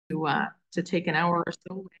to take an hour or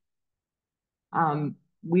so.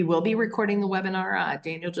 We will be recording the webinar.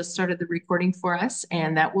 Daniel just started the recording for us,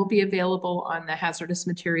 and that will be available on the hazardous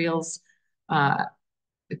materials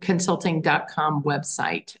consulting.com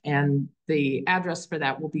website. And the address for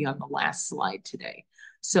that will be on the last slide today.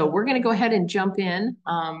 So we're going to go ahead and jump in.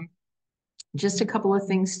 Just a couple of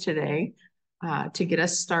things today to get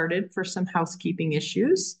us started for some housekeeping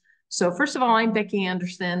issues. So first of all, I'm Becky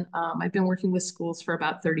Anderson. I've been working with schools for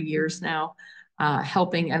about 30 years now,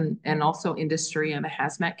 helping and also industry. I'm a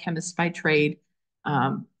hazmat chemist by trade.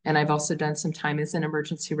 And I've also done some time as an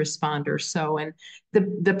emergency responder. So, and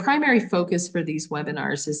the primary focus for these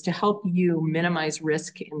webinars is to help you minimize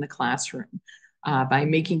risk in the classroom by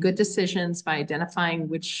making good decisions, by identifying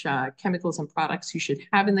which chemicals and products you should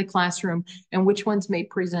have in the classroom and which ones may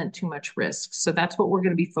present too much risk. So that's what we're going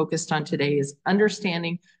to be focused on today, is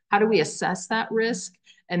understanding how do we assess that risk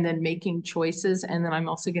and then making choices. And then I'm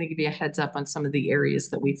also going to give you a heads up on some of the areas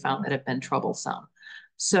that we found that have been troublesome.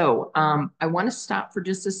 So I want to stop for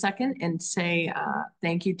just a second and say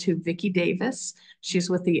thank you to Vicki Davis.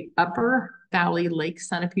 She's with the Upper Valley Lake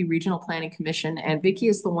Sunapee Regional Planning Commission, and Vicki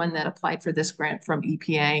is the one that applied for this grant from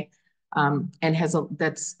EPA and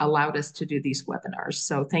that's allowed us to do these webinars.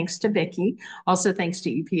 So thanks to Vicki. Also thanks to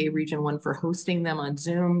EPA Region 1 for hosting them on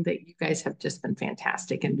Zoom. That you guys have just been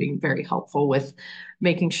fantastic and being very helpful with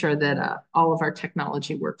making sure that all of our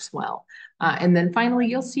technology works well. And then finally,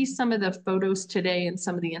 you'll see some of the photos today and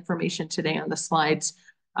some of the information today on the slides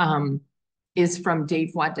is from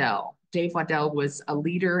Dave Waddell. Dave Waddell was a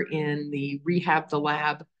leader in the Rehab the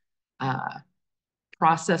Lab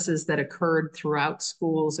processes that occurred throughout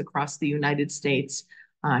schools across the United States.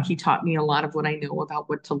 He taught me a lot of what I know about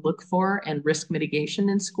what to look for and risk mitigation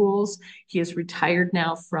in schools. He is retired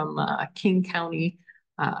now from King County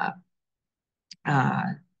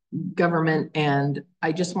government, and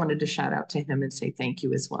I just wanted to shout out to him and say thank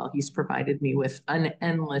you as well. He's provided me with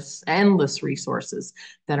endless resources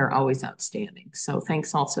that are always outstanding. So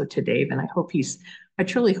thanks also to Dave, and I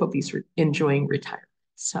truly hope he's enjoying retirement.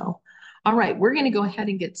 So, all right, we're going to go ahead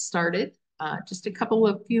and get started. Just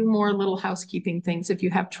a few more little housekeeping things. If you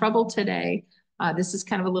have trouble today, this is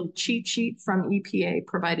kind of a little cheat sheet from EPA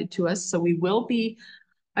provided to us. So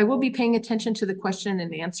I will be paying attention to the question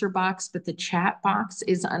and answer box, but the chat box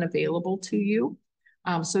is unavailable to you.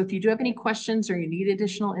 So if you do have any questions or you need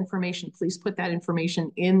additional information, please put that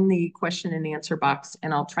information in the question and answer box,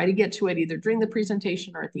 and I'll try to get to it either during the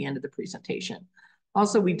presentation or at the end of the presentation.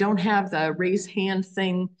 Also, we don't have the raise hand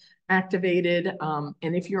thing activated.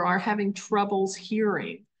 And if you are having troubles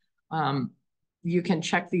hearing, you can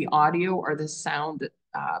check the audio or the sound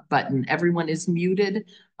button. Everyone is muted,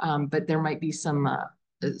 but there might be some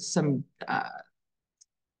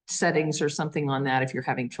settings or something on that if you're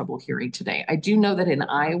having trouble hearing today. I do know that in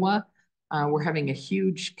Iowa, we're having a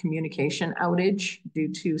huge communication outage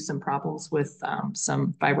due to some problems with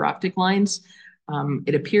some fiber optic lines.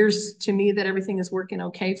 It appears to me that everything is working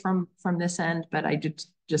okay from this end, but I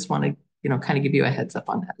just want to, kind of give you a heads up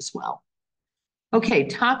on that as well. Okay,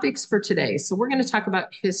 topics for today. So we're going to talk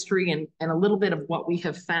about history and a little bit of what we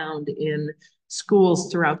have found in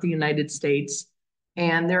schools throughout the United States.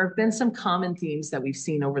 And there have been some common themes that we've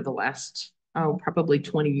seen over the last, probably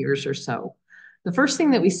 20 years or so. The first thing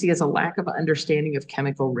that we see is a lack of understanding of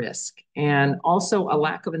chemical risk, and also a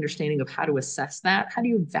lack of understanding of how to assess that. How do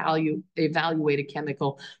you evaluate a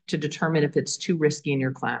chemical to determine if it's too risky in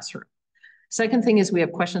your classroom? Second thing is we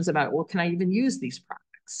have questions about, well, can I even use these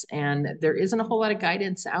products? And there isn't a whole lot of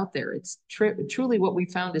guidance out there. It's truly what we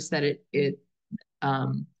found is that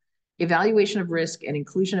evaluation of risk and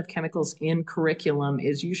inclusion of chemicals in curriculum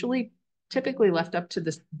is typically left up to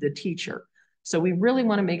the teacher. So we really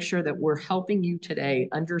want to make sure that we're helping you today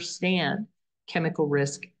understand chemical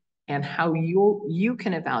risk and how you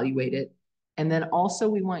can evaluate it. And then also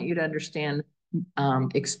we want you to understand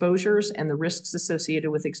exposures and the risks associated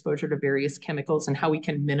with exposure to various chemicals and how we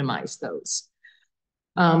can minimize those.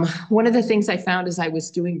 One of the things I found as I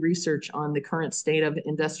was doing research on the current state of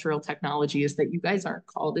industrial technology is that you guys aren't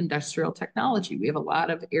called industrial technology. We have a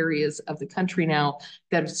lot of areas of the country now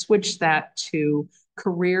that have switched that to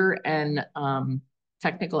career and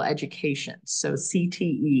technical education. So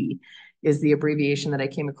CTE is the abbreviation that I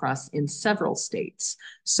came across in several states.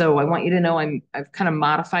 So I want you to know I've kind of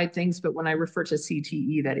modified things, but when I refer to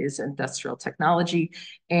CTE, that is industrial technology.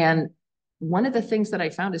 And one of the things that I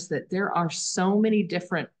found is that there are so many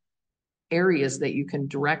different areas that you can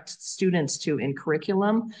direct students to in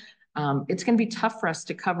curriculum. It's going to be tough for us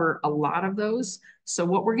to cover a lot of those. So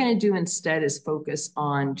what we're going to do instead is focus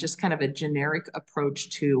on just kind of a generic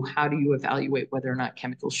approach to how do you evaluate whether or not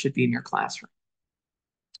chemicals should be in your classroom.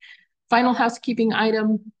 Final housekeeping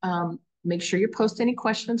item, make sure you post any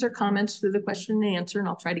questions or comments through the question and answer, and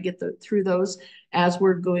I'll try to get through those as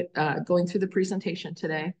we're going through the presentation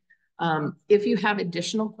today. If you have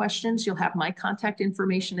additional questions, you'll have my contact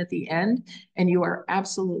information at the end, and you are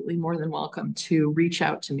absolutely more than welcome to reach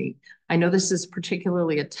out to me. I know this is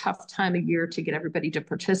particularly a tough time of year to get everybody to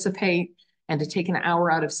participate and to take an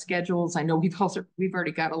hour out of schedules. I know we've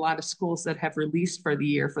already got a lot of schools that have released for the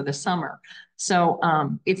year for the summer. So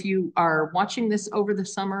if you are watching this over the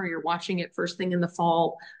summer, or you're watching it first thing in the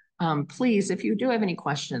fall, please, if you do have any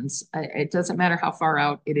questions, it doesn't matter how far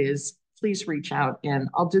out it is, please reach out and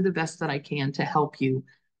I'll do the best that I can to help you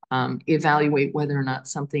evaluate whether or not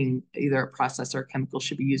something, either a process or a chemical,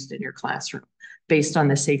 should be used in your classroom based on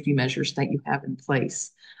the safety measures that you have in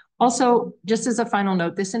place. Also, just as a final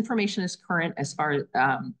note, this information is current as far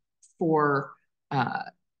as for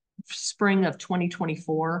spring of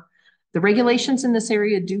 2024. The regulations in this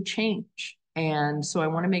area do change. And so I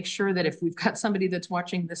want to make sure that if we've got somebody that's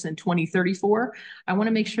watching this in 2034, I want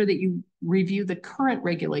to make sure that you review the current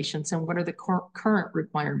regulations and what are the current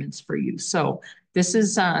requirements for you. So this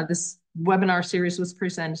is this webinar series was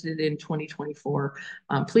presented in 2024.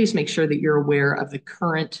 Please make sure that you're aware of the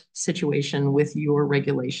current situation with your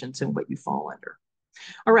regulations and what you fall under.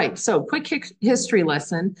 All right, so quick history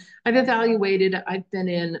lesson. I've been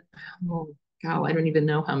in, oh God, I don't even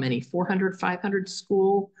know how many, 400, 500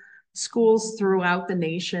 schools throughout the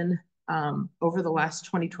nation over the last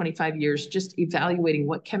 20, 25 years, just evaluating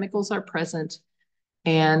what chemicals are present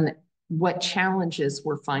and what challenges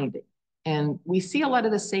we're finding. And we see a lot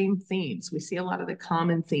of the same themes. We see a lot of the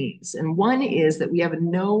common themes. And one is that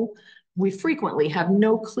we frequently have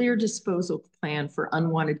no clear disposal plan for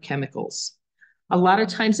unwanted chemicals. A lot of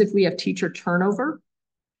times if we have teacher turnover,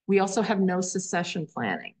 we also have no succession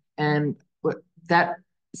planning. And that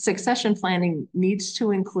succession planning needs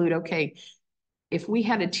to include, okay, if we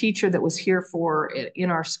had a teacher that was here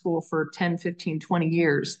in our school for 10, 15, 20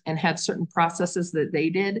 years and had certain processes that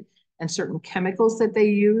they did and certain chemicals that they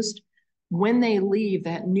used, when they leave,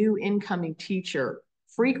 that new incoming teacher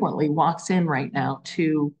frequently walks in right now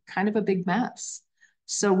to kind of a big mess.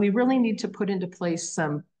 So we really need to put into place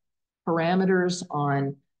some parameters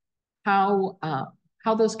on how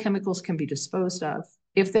those chemicals can be disposed of,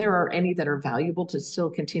 if there are any that are valuable to still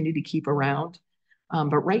continue to keep around.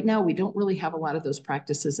 But right now, we don't really have a lot of those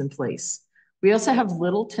practices in place. We also have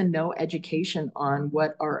little to no education on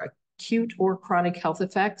what are acute or chronic health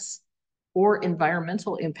effects or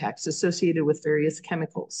environmental impacts associated with various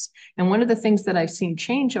chemicals. And one of the things that I've seen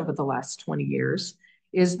change over the last 20 years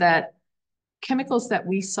is that chemicals that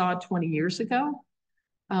we saw 20 years ago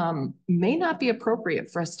may not be appropriate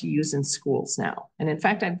for us to use in schools now. And in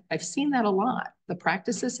fact, I've seen that a lot. The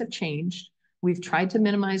practices have changed. We've tried to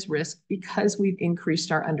minimize risk because we've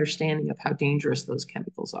increased our understanding of how dangerous those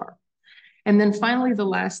chemicals are. And then finally, the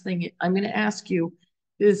last thing I'm going to ask you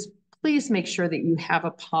is please make sure that you have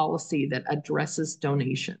a policy that addresses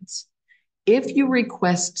donations. If you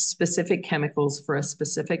request specific chemicals for a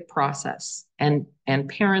specific process and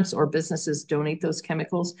parents or businesses donate those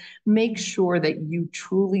chemicals, make sure that you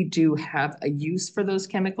truly do have a use for those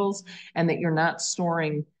chemicals and that you're not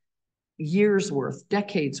storing years worth,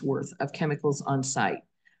 decades worth of chemicals on site.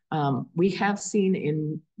 We have seen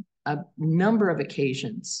in a number of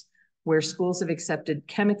occasions where schools have accepted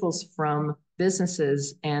chemicals from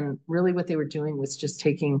businesses, and really what they were doing was just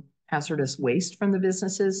taking hazardous waste from the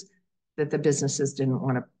businesses that the businesses didn't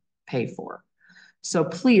want to pay for. So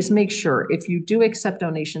please make sure if you do accept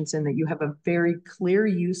donations in that you have a very clear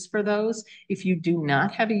use for those. If you do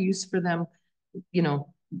not have a use for them,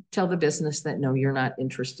 tell the business that no, you're not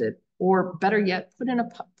interested. Or better yet, put in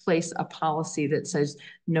place a policy that says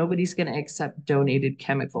nobody's going to accept donated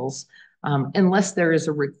chemicals unless there is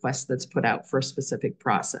a request that's put out for a specific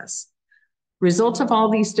process. Result of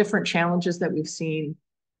all these different challenges that we've seen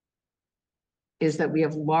is that we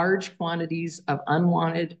have large quantities of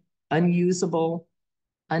unwanted, unusable,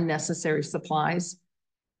 unnecessary supplies.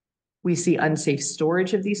 We see unsafe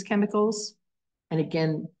storage of these chemicals. And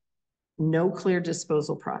again, no clear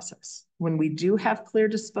disposal process. When we do have clear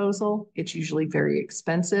disposal, it's usually very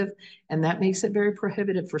expensive, and that makes it very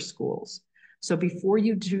prohibitive for schools. So before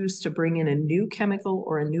you choose to bring in a new chemical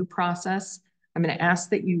or a new process, I'm going to ask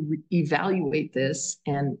that you evaluate this.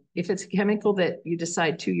 And if it's a chemical that you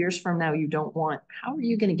decide 2 years from now you don't want, how are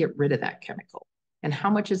you going to get rid of that chemical? And how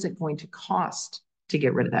much is it going to cost to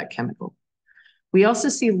get rid of that chemical? We also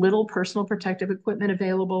see little personal protective equipment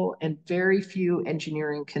available and very few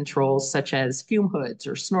engineering controls such as fume hoods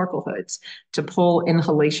or snorkel hoods to pull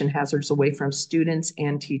inhalation hazards away from students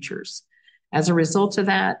and teachers. As a result of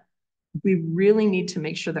that, we really need to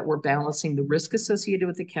make sure that we're balancing the risk associated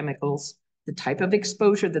with the chemicals, the type of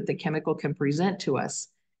exposure that the chemical can present to us,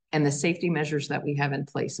 and the safety measures that we have in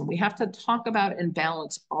place. And we have to talk about and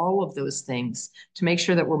balance all of those things to make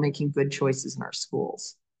sure that we're making good choices in our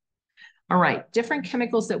schools. All right, different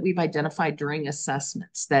chemicals that we've identified during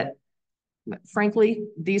assessments that, frankly,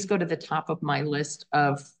 these go to the top of my list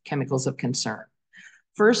of chemicals of concern.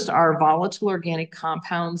 First are volatile organic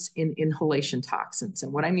compounds in inhalation toxins.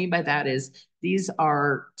 And what I mean by that is these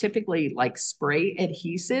are typically like spray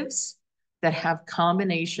adhesives that have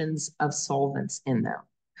combinations of solvents in them.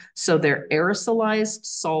 So they're aerosolized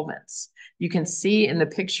solvents. You can see in the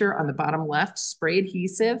picture on the bottom left, spray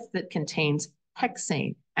adhesive that contains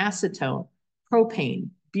hexane, acetone, propane,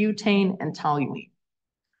 butane, and toluene.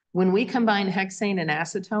 When we combine hexane and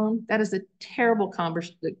acetone, that is a terrible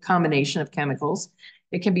combination of chemicals.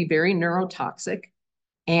 It can be very neurotoxic.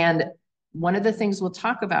 And one of the things we'll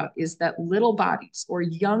talk about is that little bodies or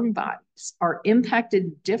young bodies are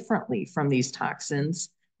impacted differently from these toxins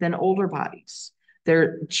than older bodies.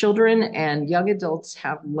 Their children and young adults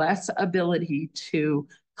have less ability to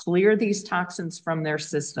clear these toxins from their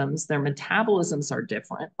systems. Their metabolisms are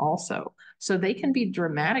different also. So they can be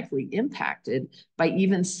dramatically impacted by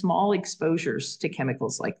even small exposures to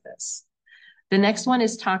chemicals like this. The next one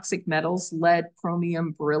is toxic metals, lead,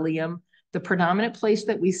 chromium, beryllium. The predominant place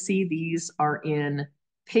that we see these are in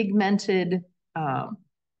pigmented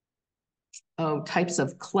types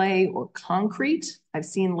of clay or concrete. I've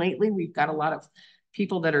seen lately, we've got a lot of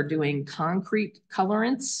people that are doing concrete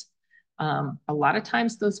colorants. A lot of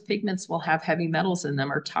times those pigments will have heavy metals in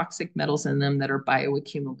them or toxic metals in them that are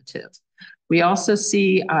bioaccumulative. We also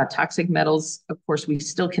see toxic metals. Of course, we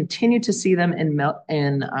still continue to see them in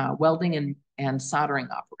welding and soldering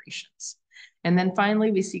operations. And then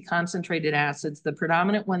finally, we see concentrated acids. The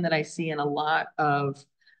predominant one that I see in a lot of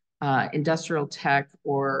industrial tech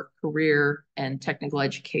or career and technical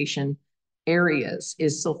education areas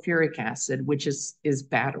is sulfuric acid, which is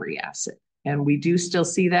battery acid. And we do still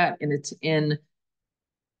see that, and it's in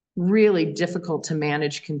really difficult to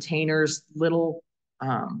manage containers, little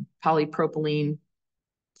polypropylene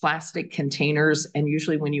plastic containers. And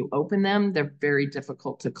usually when you open them, they're very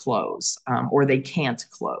difficult to close or they can't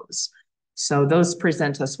close. So those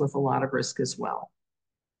present us with a lot of risk as well.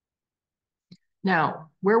 Now,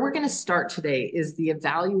 where we're going to start today is the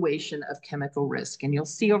evaluation of chemical risk. And you'll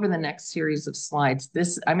see over the next series of slides,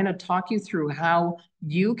 I'm going to talk you through how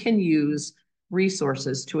you can use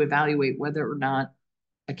resources to evaluate whether or not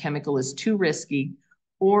a chemical is too risky,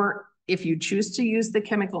 or if you choose to use the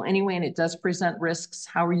chemical anyway and it does present risks,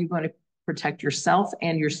 how are you going to protect yourself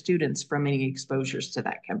and your students from any exposures to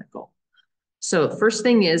that chemical? So first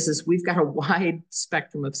thing is we've got a wide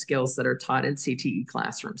spectrum of skills that are taught in CTE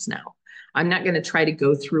classrooms now. I'm not going to try to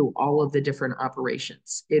go through all of the different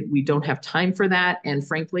operations. We don't have time for that. And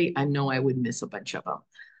frankly, I know I would miss a bunch of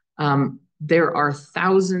them. There are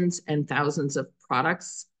thousands and thousands of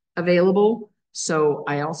products available. So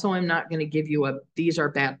I also am not going to give you these are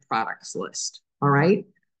bad products list. All right.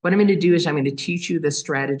 What I'm going to do is I'm going to teach you the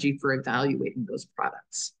strategy for evaluating those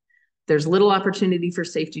products. There's little opportunity for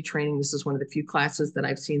safety training. This is one of the few classes that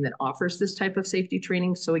I've seen that offers this type of safety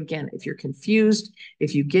training. So again, if you're confused,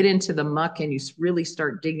 if you get into the muck and you really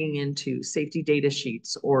start digging into safety data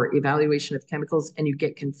sheets or evaluation of chemicals and you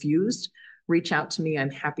get confused, reach out to me. I'm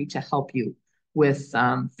happy to help you with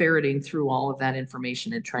ferreting through all of that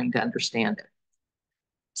information and trying to understand it.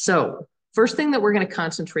 So first thing that we're going to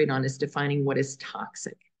concentrate on is defining what is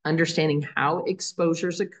toxic, understanding how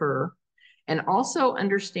exposures occur, and also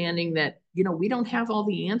understanding that, we don't have all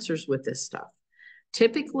the answers with this stuff.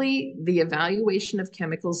 Typically, the evaluation of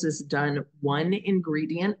chemicals is done one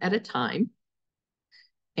ingredient at a time.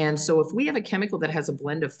 And so if we have a chemical that has a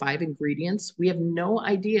blend of 5 ingredients, we have no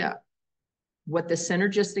idea what the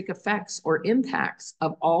synergistic effects or impacts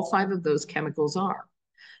of all 5 of those chemicals are.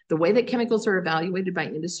 The way that chemicals are evaluated by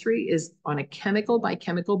industry is on a chemical by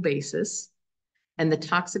chemical basis. And the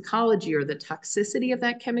toxicology or the toxicity of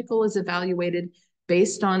that chemical is evaluated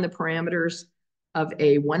based on the parameters of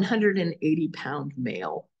a 180-pound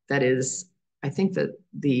male. That is, I think that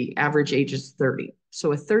the average age is 30.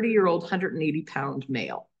 So a 30-year-old 180-pound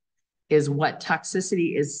male is what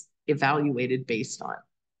toxicity is evaluated based on.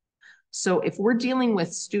 So if we're dealing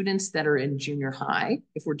with students that are in junior high,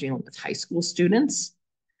 if we're dealing with high school students,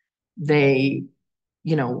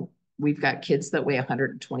 we've got kids that weigh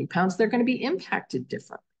 120 pounds. They're going to be impacted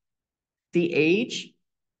differently. The age,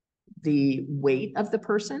 the weight of the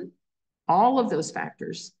person, all of those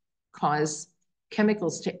factors cause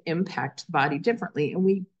chemicals to impact the body differently. And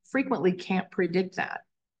we frequently can't predict that.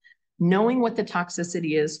 Knowing what the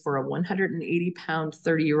toxicity is for a 180-pound,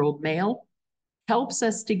 30-year-old male helps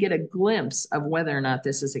us to get a glimpse of whether or not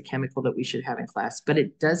this is a chemical that we should have in class, but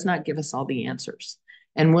it does not give us all the answers.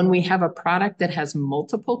 And when we have a product that has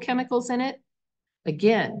multiple chemicals in it,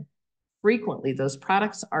 again, frequently those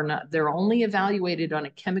products are not, they're only evaluated on a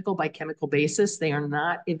chemical by chemical basis. They are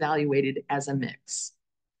not evaluated as a mix.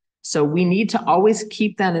 So we need to always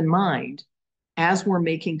keep that in mind as we're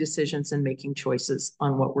making decisions and making choices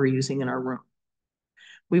on what we're using in our room.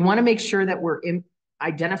 We want to make sure that we're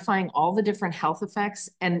identifying all the different health effects.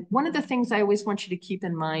 And one of the things I always want you to keep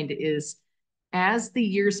in mind is as the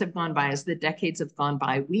years have gone by, as the decades have gone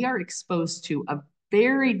by, we are exposed to a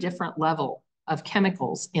very different level of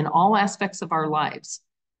chemicals in all aspects of our lives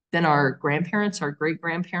than our grandparents, our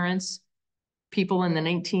great-grandparents, people in the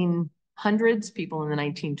 1900s, people in the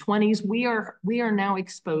 1920s. We are now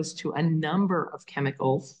exposed to a number of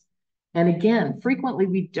chemicals. And again, frequently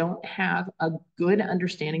we don't have a good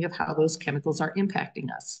understanding of how those chemicals are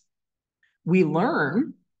impacting us.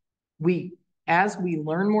 As we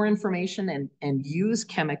learn more information and use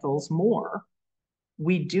chemicals more,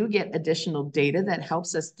 we do get additional data that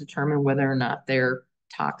helps us determine whether or not they're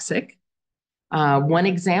toxic. One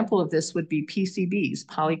example of this would be PCBs,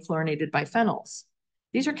 polychlorinated biphenyls.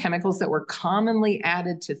 These are chemicals that were commonly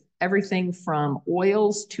added to everything from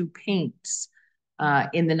oils to paints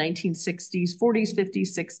in the 1960s, 40s,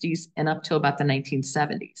 50s, 60s, and up till about the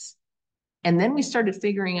 1970s. And then we started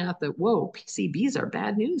figuring out that, whoa, PCBs are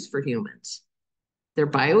bad news for humans. They're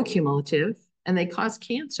bioaccumulative and they cause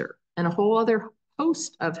cancer and a whole other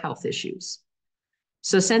host of health issues.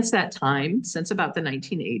 So since that time, since about the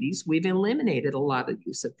 1980s, we've eliminated a lot of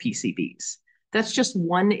use of PCBs. That's just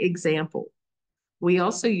one example. We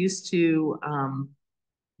also used to,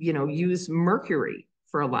 use mercury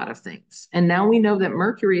for a lot of things. And now we know that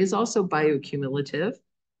mercury is also bioaccumulative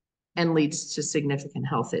and leads to significant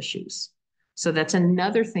health issues. So that's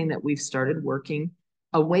another thing that we've started working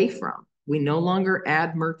away from. We no longer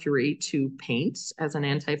add mercury to paints as an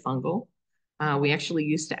antifungal. We actually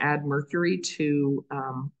used to add mercury to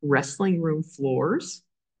wrestling room floors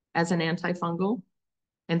as an antifungal.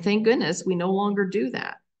 And thank goodness we no longer do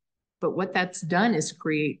that. But what that's done is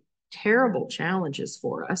create terrible challenges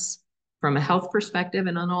for us from a health perspective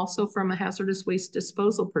and then also from a hazardous waste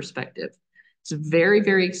disposal perspective. It's very,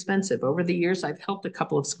 very expensive. Over the years, I've helped a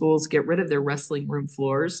couple of schools get rid of their wrestling room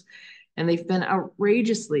floors, and they've been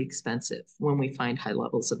outrageously expensive when we find high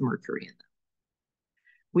levels of mercury in them.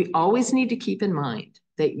 We always need to keep in mind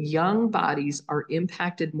that young bodies are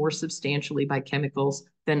impacted more substantially by chemicals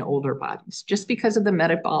than older bodies, just because of the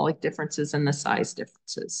metabolic differences and the size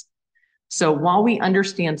differences. So while we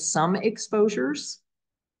understand some exposures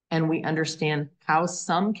and we understand how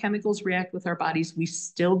some chemicals react with our bodies, we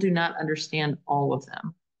still do not understand all of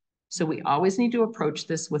them. So we always need to approach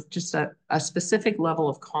this with just a specific level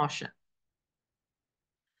of caution.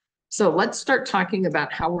 So let's start talking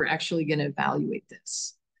about how we're actually going to evaluate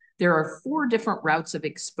this. There are 4 different routes of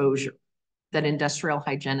exposure that industrial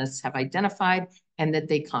hygienists have identified and that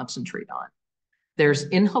they concentrate on. There's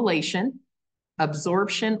inhalation,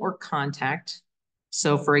 absorption, or contact.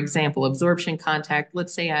 So for example, absorption, contact,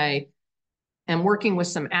 let's say I am working with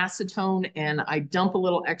some acetone and I dump a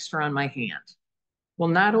little extra on my hand. Well,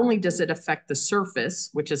 not only does it affect the surface,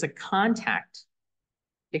 which is a contact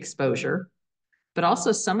exposure, but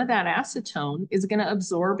also some of that acetone is going to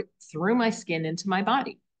absorb through my skin into my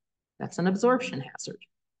body. That's an absorption hazard.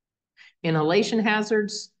 Inhalation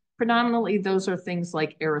hazards, predominantly those are things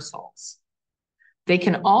like aerosols. They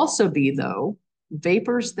can also be, though,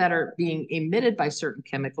 vapors that are being emitted by certain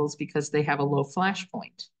chemicals because they have a low flash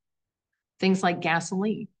point. Things like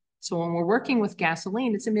gasoline. So when we're working with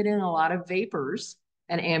gasoline, it's emitting a lot of vapors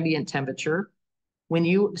at ambient temperature. When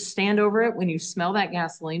you stand over it, when you smell that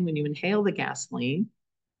gasoline, when you inhale the gasoline,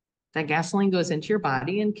 that gasoline goes into your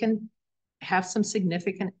body and can have some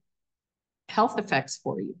significant health effects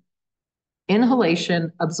for you.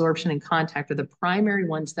 Inhalation, absorption, and contact are the primary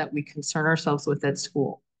ones that we concern ourselves with at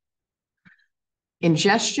school.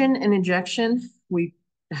 Ingestion and injection,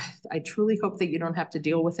 I truly hope that you don't have to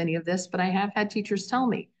deal with any of this, but I have had teachers tell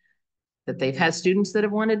me that they've had students that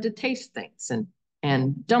have wanted to taste things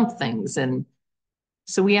and dump things. And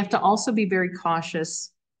so we have to also be very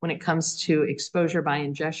cautious when it comes to exposure by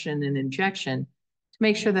ingestion and injection to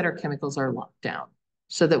make sure that our chemicals are locked down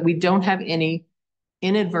so that we don't have any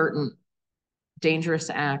inadvertent dangerous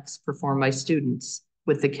acts performed by students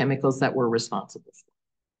with the chemicals that we're responsible for.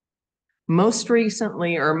 Most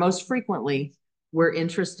recently, or most frequently, we're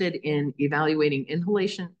interested in evaluating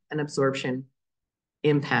inhalation and absorption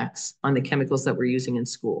impacts on the chemicals that we're using in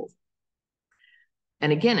school.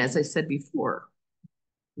 And again, as I said before,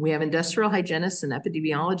 we have industrial hygienists and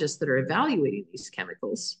epidemiologists that are evaluating these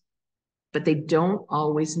chemicals, but they don't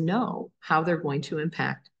always know how they're going to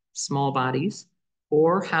impact small bodies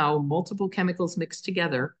or how multiple chemicals mixed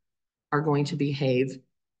together are going to behave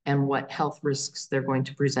and what health risks they're going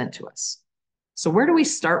to present to us. So where do we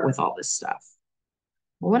start with all this stuff?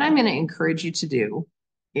 Well, what I'm going to encourage you to do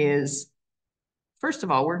is, first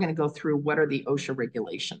of all, we're going to go through what are the OSHA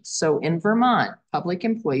regulations. So in Vermont, public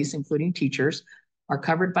employees, including teachers, are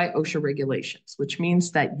covered by OSHA regulations, which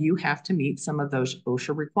means that you have to meet some of those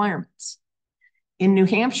OSHA requirements. In New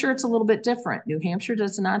Hampshire, it's a little bit different. New Hampshire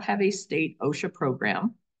does not have a state OSHA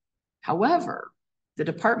program. However, the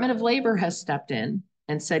Department of Labor has stepped in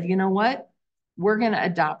and said, you know what? We're going to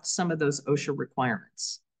adopt some of those OSHA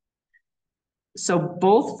requirements. So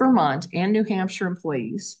both Vermont and New Hampshire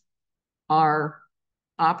employees are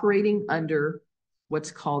operating under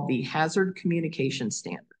what's called the Hazard Communication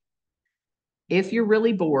Standard. If you're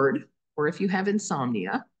really bored or if you have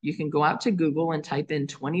insomnia, you can go out to Google and type in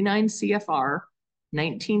 29 CFR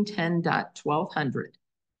 1910.1200.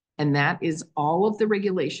 And that is all of the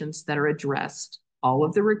regulations that are addressed, all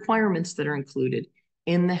of the requirements that are included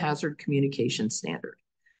in the Hazard Communication Standard.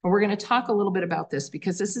 And we're going to talk a little bit about this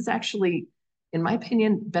because this is actually, in my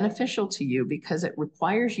opinion, beneficial to you because it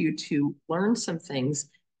requires you to learn some things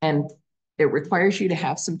and it requires you to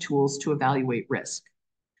have some tools to evaluate risk.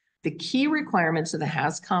 The key requirements of the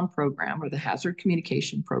HAZCOM program or the Hazard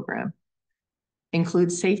Communication Program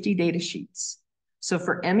include safety data sheets. So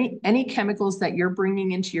for any chemicals that you're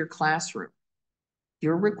bringing into your classroom,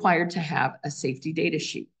 you're required to have a safety data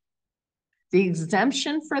sheet. The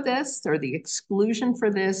exemption for this or the exclusion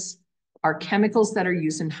for this are chemicals that are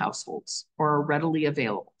used in households or are readily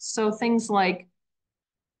available. So things like,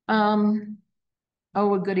 a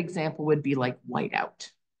good example would be like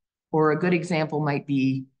whiteout, or a good example might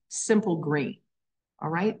be simple green. All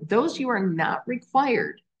right, those you are not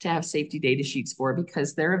required to have safety data sheets for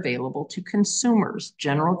because they're available to consumers,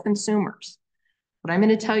 general consumers. What I'm going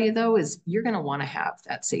to tell you though is you're going to want to have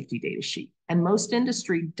that safety data sheet. And most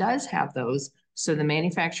industry does have those. So the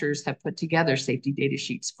manufacturers have put together safety data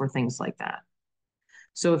sheets for things like that.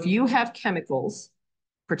 So if you have chemicals,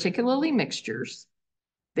 particularly mixtures,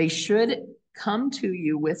 they should come to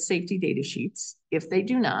you with safety data sheets. If they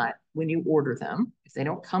do not, when you order them, if they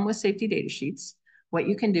don't come with safety data sheets, what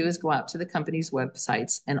you can do is go out to the company's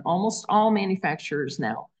websites, and almost all manufacturers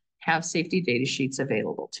now have safety data sheets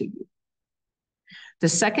available to you. The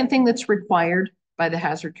second thing that's required by the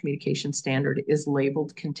Hazard Communication Standard is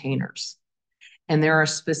labeled containers. And there are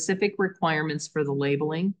specific requirements for the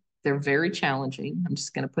labeling. They're very challenging. I'm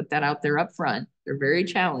just going to put that out there up front. They're very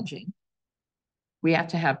challenging. We have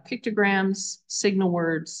to have pictograms, signal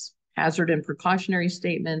words, hazard and precautionary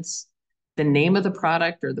statements, the name of the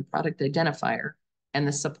product or the product identifier, and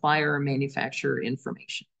the supplier or manufacturer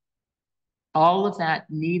information. All of that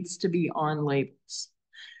needs to be on labels.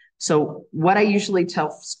 So what I usually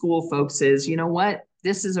tell school folks is, you know what?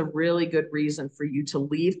 This is a really good reason for you to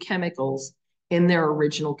leave chemicals in their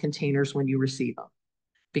original containers when you receive them.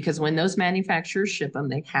 Because when those manufacturers ship them,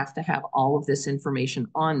 they have to have all of this information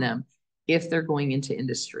on them if they're going into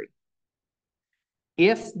industry.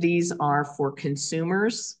 If these are for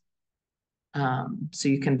consumers, so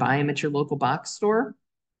you can buy them at your local box store,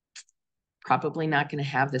 probably not going to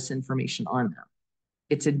have this information on them.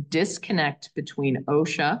 It's a disconnect between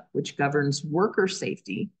OSHA, which governs worker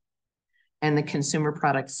safety, and the Consumer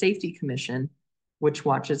Product Safety Commission, which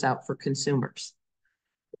watches out for consumers.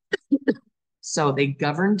 So they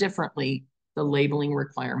govern differently. The labeling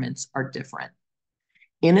requirements are different.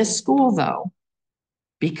 In a school, though,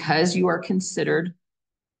 because you are considered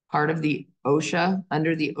part of the OSHA,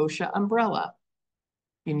 under the OSHA umbrella,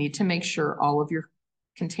 you need to make sure all of your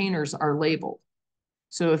containers are labeled.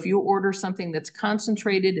 So if you order something that's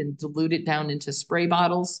concentrated and dilute it down into spray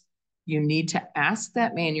bottles, you need to ask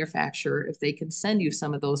that manufacturer if they can send you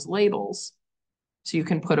some of those labels so you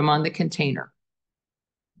can put them on the container.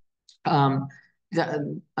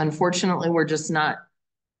 Unfortunately,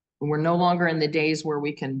 we're no longer in the days where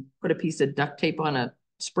we can put a piece of duct tape on a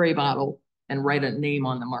spray bottle and write a name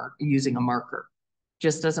on the mark using a marker.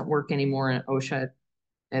 Just doesn't work anymore in OSHA.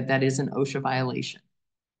 That is an OSHA violation.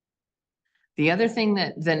 The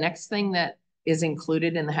next thing that is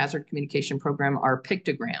included in the Hazard Communication Program are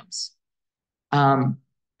pictograms.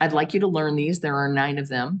 I'd like you to learn these. There are 9 of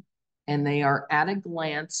them, and they are at a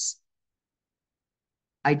glance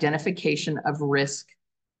identification of risk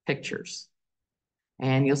pictures.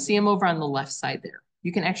 And you'll see them over on the left side there.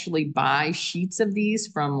 You can actually buy sheets of these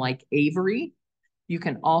from like Avery. You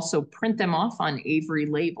can also print them off on Avery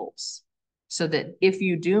labels. so that if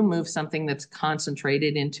you do move something that's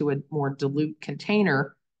concentrated into a more dilute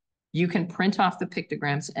container, you can print off the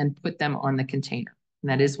pictograms and put them on the container.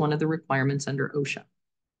 And that is one of the requirements under OSHA.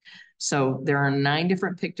 So there are 9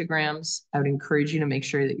 different pictograms. I would encourage you to make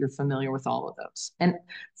sure that you're familiar with all of those. And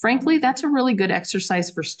frankly, that's a really good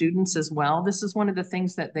exercise for students as well. This is one of the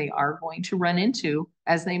things that they are going to run into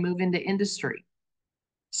as they move into industry.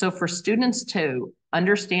 So for students to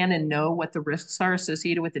understand and know what the risks are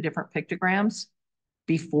associated with the different pictograms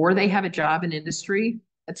before they have a job in industry,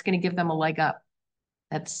 that's going to give them a leg up.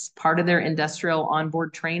 That's part of their industrial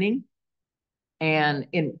onboard training. And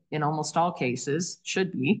in almost all cases,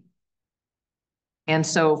 should be. And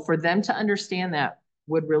so for them to understand that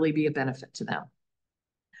would really be a benefit to them.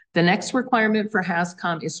 The next requirement for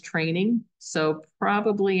HAZCOM is training. So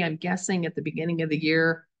probably, I'm guessing at the beginning of the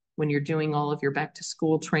year, when you're doing all of your back to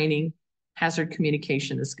school training, hazard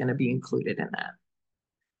communication is going to be included in that.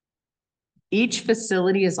 Each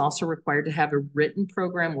facility is also required to have a written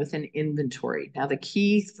program with an inventory. Now, the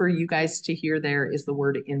key for you guys to hear there is the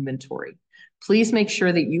word inventory. Please make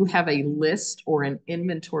sure that you have a list or an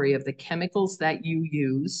inventory of the chemicals that you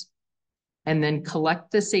use, and then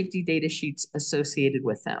collect the safety data sheets associated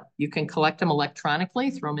with them. You can collect them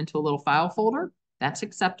electronically, throw them into a little file folder. That's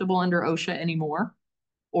acceptable under OSHA anymore.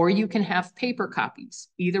 Or you can have paper copies.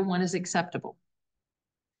 Either one is acceptable.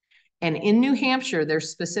 And in New Hampshire, there's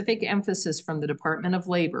specific emphasis from the Department of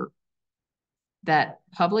Labor that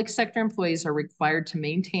public sector employees are required to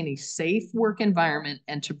maintain a safe work environment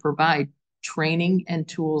and to provide training and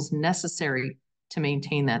tools necessary to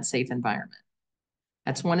maintain that safe environment.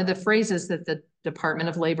 That's one of the phrases that the Department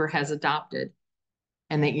of Labor has adopted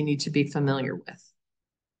and that you need to be familiar with.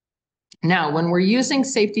 Now, when we're using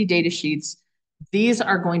safety data sheets, these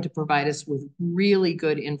are going to provide us with really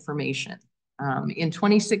good information. In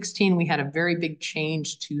 2016, we had a very big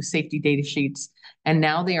change to safety data sheets, and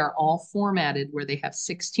now they are all formatted where they have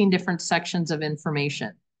 16 different sections of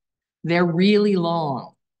information. They're really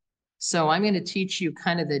long. So I'm going to teach you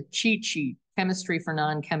kind of the cheat sheet, chemistry for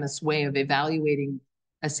non-chemists way of evaluating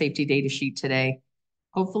a safety data sheet today.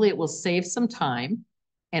 Hopefully it will save some time,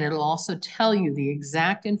 and it'll also tell you the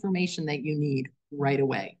exact information that you need right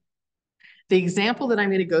away. The example that I'm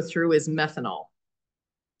going to go through is methanol.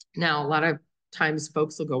 Now, a lot of times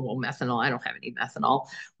folks will go, well, methanol, I don't have any methanol.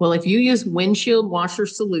 Well, if you use windshield washer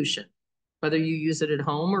solution, whether you use it at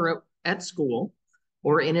home or at school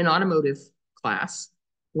or in an automotive class,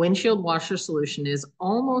 windshield washer solution is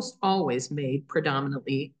almost always made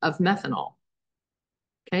predominantly of methanol.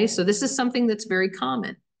 Okay, so this is something that's very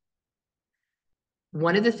common.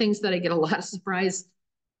 One of the things that I get a lot of surprised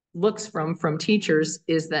looks from teachers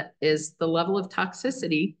is the level of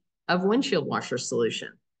toxicity of windshield washer solution.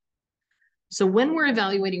 So when we're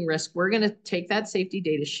evaluating risk, we're going to take that safety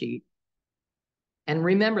data sheet. And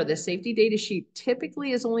remember, the safety data sheet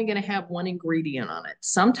typically is only going to have one ingredient on it.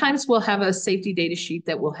 Sometimes we'll have a safety data sheet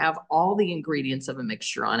that will have all the ingredients of a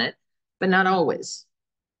mixture on it, but not always.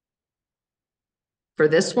 For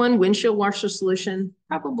this one, windshield washer solution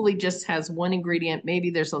probably just has one ingredient. Maybe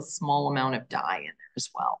there's a small amount of dye in there as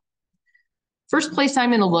well. First place I'm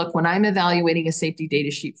going to look when I'm evaluating a safety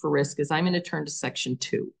data sheet for risk is I'm going to turn to Section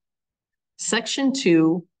 2. Section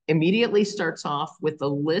 2 immediately starts off with the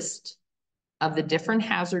list of the different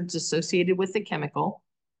hazards associated with the chemical.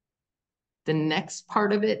 The next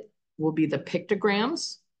part of it will be the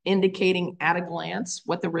pictograms indicating at a glance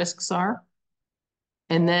what the risks are.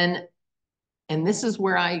 And this is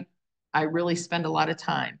where I really spend a lot of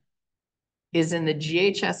time, is in the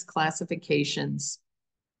GHS classifications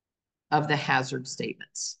of the hazard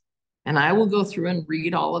statements. And I will go through and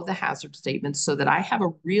read all of the hazard statements so that I have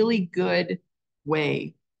a really good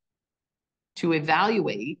way to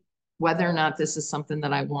evaluate whether or not this is something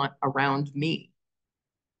that I want around me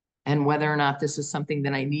and whether or not this is something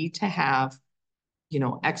that I need to have,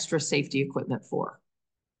 extra safety equipment for.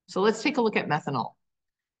 So let's take a look at methanol.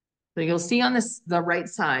 So you'll see on the right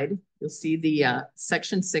side, you'll see the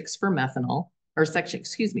Section 6 for methanol, or Section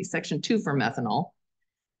 2 for methanol.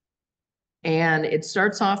 And it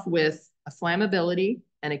starts off with a flammability,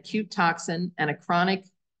 an acute toxin, and a chronic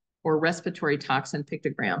or respiratory toxin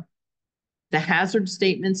pictogram. The hazard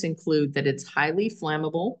statements include that it's highly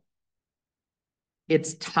flammable,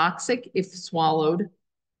 it's toxic if swallowed,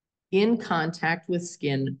 in contact with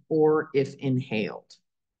skin, or if inhaled.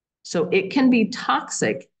 So it can be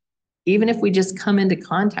toxic even if we just come into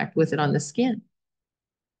contact with it on the skin.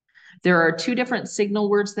 There are 2 different signal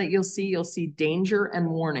words that you'll see. You'll see danger and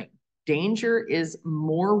warning. Danger is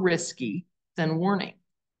more risky than warning.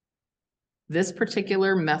 This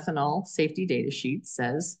particular methanol safety data sheet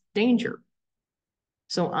says danger.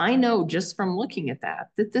 So I know just from looking at that,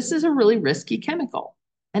 that this is a really risky chemical.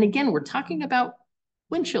 And again, we're talking about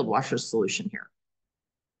windshield washer solution here.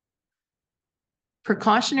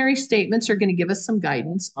 Precautionary statements are going to give us some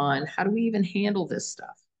guidance on how do we even handle this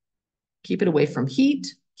stuff. Keep it away from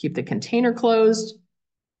heat, keep the container closed,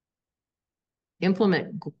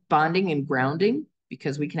 implement bonding and grounding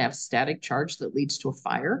because we can have static charge that leads to a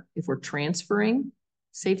fire if we're transferring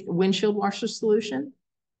safe windshield washer solution.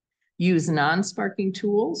 Use non-sparking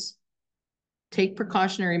tools, take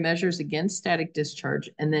precautionary measures against static discharge,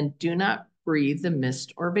 and then do not breathe the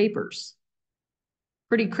mist or vapors.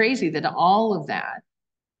 Pretty crazy that all of that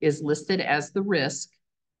is listed as the risk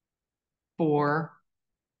for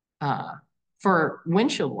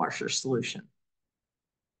windshield washer solution.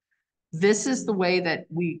 This is the way that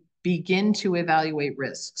we begin to evaluate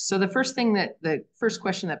risks. So the first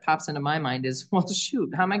question that pops into my mind is, well,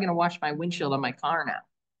 shoot, how am I going to wash my windshield on my car now?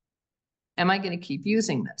 Am I going to keep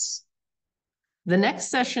using this? The next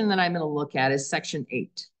section that I'm going to look at is section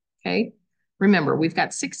 8, okay? Remember, we've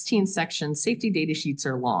got 16 sections. Safety data sheets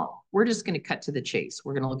are long. We're just going to cut to the chase.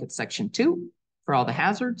 We're going to look at section 2 for all the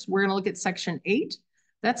hazards. We're going to look at section 8.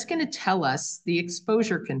 That's going to tell us the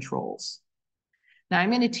exposure controls. Now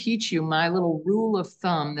I'm going to teach you my little rule of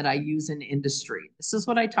thumb that I use in industry. This is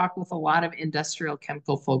what I talk with a lot of industrial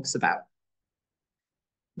chemical folks about.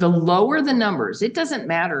 The lower the numbers, it doesn't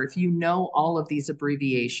matter if you know all of these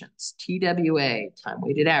abbreviations, TWA, time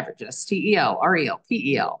weighted average, STEL, REL,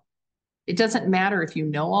 PEL. It doesn't matter if you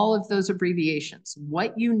know all of those abbreviations.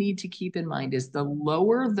 What you need to keep in mind is the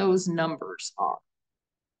lower those numbers are,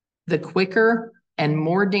 the quicker and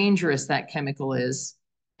more dangerous that chemical is,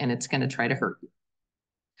 and it's going to try to hurt you.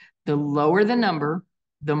 The lower the number,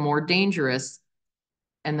 the more dangerous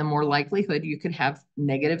and the more likelihood you could have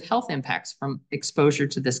negative health impacts from exposure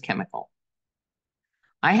to this chemical.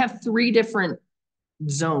 I have 3 different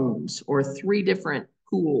zones or 3 different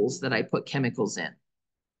pools that I put chemicals in.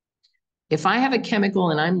 If I have a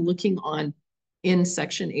chemical and I'm looking in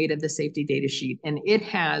section 8 of the safety data sheet and it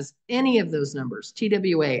has any of those numbers,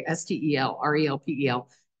 TWA, STEL, REL, PEL,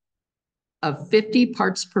 of 50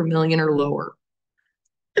 parts per million or lower,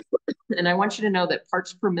 and I want you to know that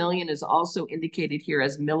parts per million is also indicated here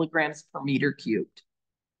as milligrams per meter cubed.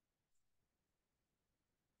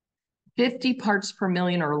 50 parts per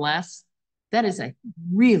million or less, that is a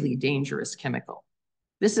really dangerous chemical.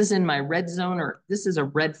 This is in my red zone, or this is a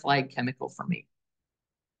red flag chemical for me.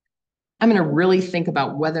 I'm going to really think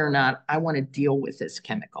about whether or not I want to deal with this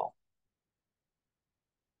chemical.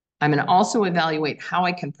 I'm going to also evaluate how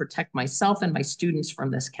I can protect myself and my students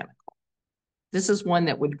from this chemical. This is one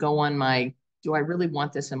that would go on my, do I really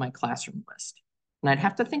want this in my classroom list? And I'd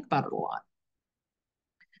have to think about it a lot.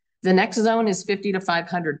 The next zone is 50 to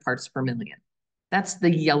 500 parts per million. That's the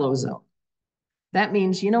yellow zone. That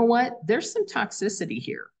means, you know what? There's some toxicity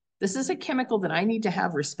here. This is a chemical that I need to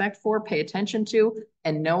have respect for, pay attention to,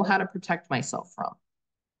 and know how to protect myself from.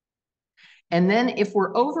 And then if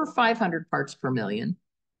we're over 500 parts per million,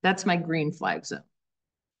 that's my green flag zone.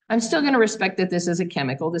 I'm still going to respect that this is a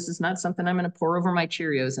chemical. This is not something I'm going to pour over my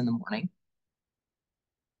Cheerios in the morning.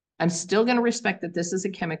 I'm still going to respect that this is a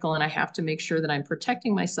chemical and I have to make sure that I'm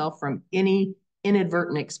protecting myself from any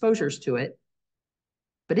inadvertent exposures to it.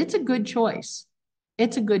 But it's a good choice.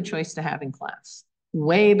 It's a good choice to have in class.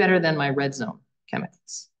 Way better than my red zone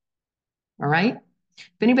chemicals. All right?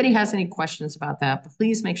 If anybody has any questions about that,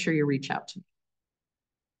 please make sure you reach out to me.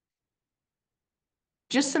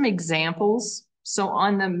 Just some examples. So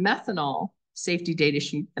on the methanol safety data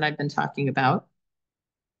sheet that I've been talking about,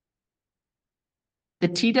 the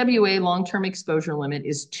TWA long-term exposure limit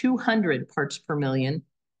is 200 parts per million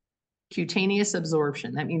cutaneous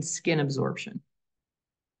absorption. That means skin absorption.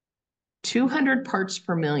 200 parts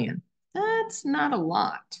per million. That's not a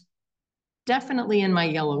lot. Definitely in my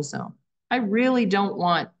yellow zone. I really don't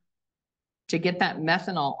want to get that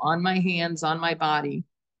methanol on my hands, on my body,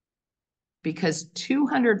 because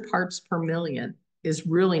 200 parts per million is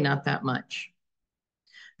really not that much.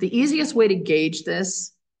 The easiest way to gauge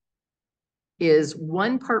this is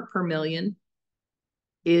 1 part per million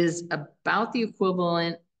is about the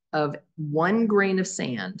equivalent of 1 grain of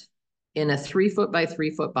sand in a 3-foot by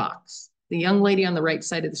 3-foot box. The young lady on the right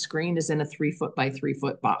side of the screen is in a 3-foot by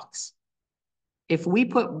 3-foot box. If we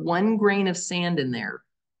put 1 grain of sand in there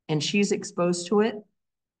and she's exposed to it,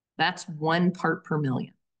 that's 1 part per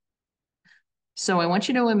million. So I want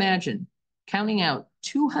you to imagine counting out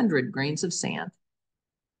 200 grains of sand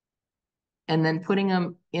and then putting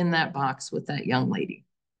them in that box with that young lady.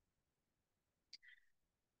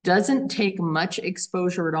 Doesn't take much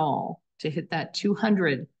exposure at all to hit that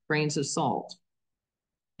 200 grains of salt.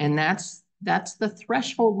 And that's That's the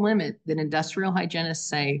threshold limit that industrial hygienists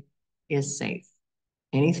say is safe.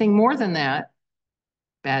 Anything more than that,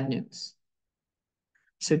 bad news.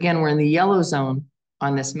 So again, we're in the yellow zone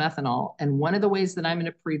on this methanol. And one of the ways that I'm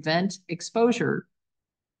going to prevent exposure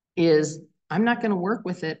is I'm not going to work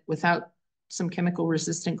with it without some chemical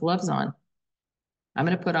resistant gloves on. I'm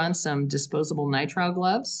going to put on some disposable nitrile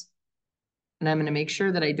gloves, and I'm going to make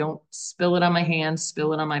sure that I don't spill it on my hands,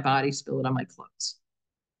 spill it on my body, spill it on my clothes.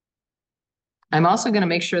 I'm also going to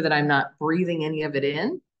make sure that I'm not breathing any of it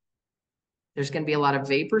in. There's going to be a lot of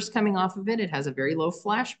vapors coming off of it. It has a very low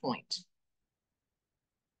flash point.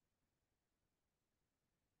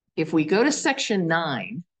 If we go to section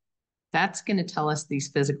 9, that's going to tell us these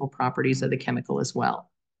physical properties of the chemical as well.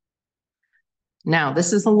 Now,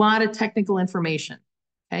 this is a lot of technical information.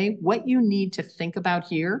 Okay, what you need to think about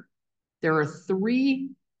here, there are 3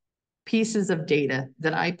 pieces of data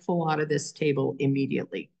that I pull out of this table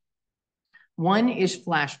immediately. One is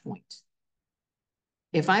flash point.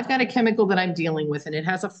 If I've got a chemical that I'm dealing with and it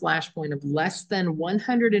has a flash point of less than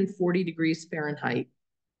 140 degrees Fahrenheit,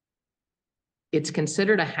 it's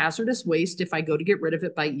considered a hazardous waste if I go to get rid of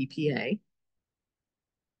it by EPA.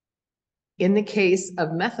 In the case of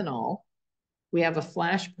methanol, we have a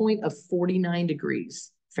flash point of 49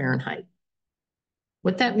 degrees Fahrenheit.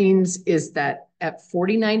 What that means is that at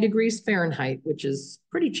 49 degrees Fahrenheit, which is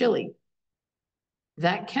pretty chilly,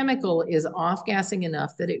 that chemical is off-gassing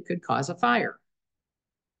enough that it could cause a fire.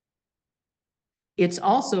 It's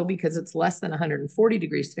also, because it's less than 140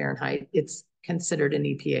 degrees Fahrenheit, it's considered an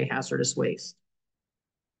EPA hazardous waste.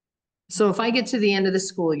 So if I get to the end of the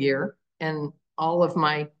school year and all of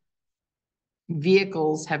my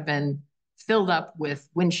vehicles have been filled up with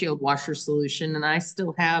windshield washer solution and I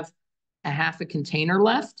still have a half a container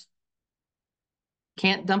left,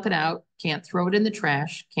 can't dump it out, can't throw it in the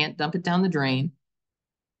trash, can't dump it down the drain.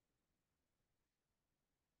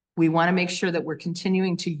 We want to make sure that we're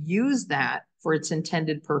continuing to use that for its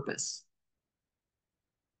intended purpose.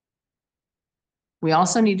 We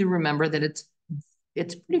also need to remember that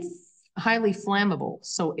it's pretty highly flammable.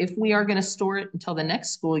 So if we are going to store it until the next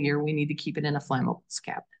school year, we need to keep it in a flammables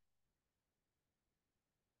cabinet.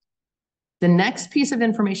 The next piece of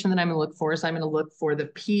information that I'm going to look for is I'm going to look for the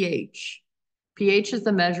pH. pH is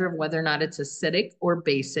the measure of whether or not it's acidic or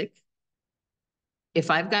basic. If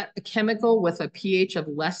I've got a chemical with a pH of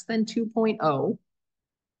less than 2.0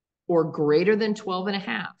 or greater than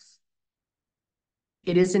 12.5,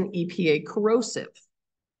 it is an EPA corrosive.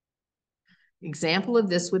 Example of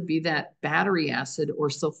this would be that battery acid or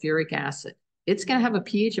sulfuric acid. It's going to have a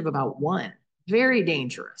pH of about 1, very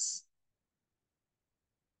dangerous.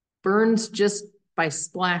 Burns just by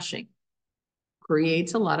splashing,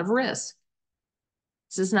 creates a lot of risk.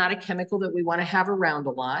 This is not a chemical that we want to have around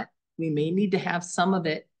a lot. We may need to have some of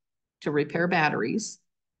it to repair batteries,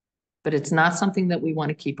 but it's not something that we want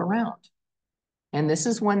to keep around. And this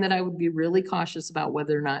is one that I would be really cautious about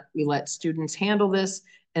whether or not we let students handle this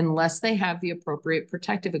unless they have the appropriate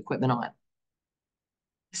protective equipment on.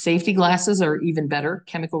 Safety glasses are even better,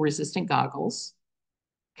 chemical resistant goggles,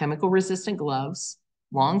 chemical resistant gloves,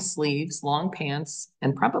 long sleeves, long pants,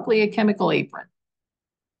 and probably a chemical apron.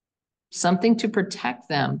 Something to protect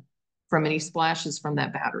them from any splashes from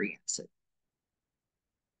that battery acid.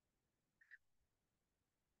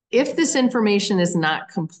 If this information is not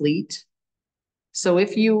complete, so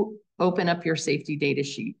if you open up your safety data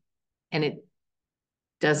sheet and it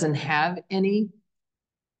doesn't have any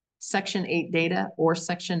Section 8 data or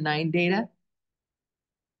Section 9 data,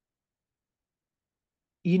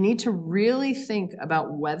 you need to really think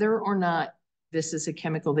about whether or not this is a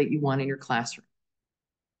chemical that you want in your classroom.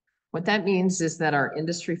 What that means is that our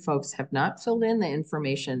industry folks have not filled in the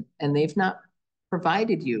information and they've not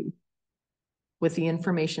provided you with the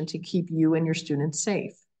information to keep you and your students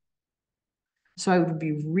safe. So I would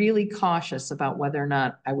be really cautious about whether or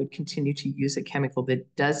not I would continue to use a chemical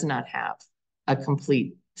that does not have a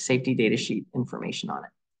complete safety data sheet information on it.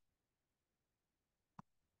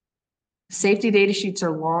 Safety data sheets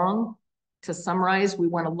are long. To summarize, we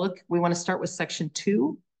want to start with section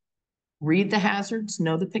 2, read the hazards,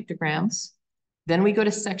 know the pictograms. Then we go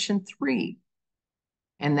to section 3,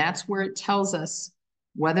 and that's where it tells us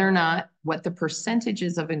whether or not what the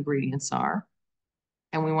percentages of ingredients are.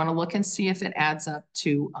 And we want to look and see if it adds up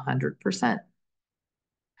to 100%.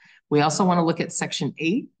 We also want to look at section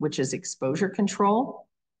 8, which is exposure control.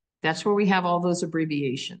 That's where we have all those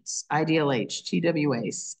abbreviations, IDLH,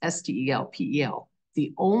 TWA, STEL, PEL.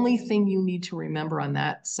 The only thing you need to remember on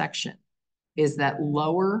that section is that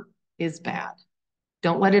lower is bad.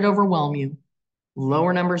 Don't let it overwhelm you.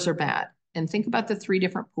 Lower numbers are bad. And think about the 3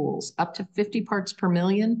 different pools. Up to 50 parts per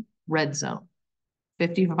million, red zone.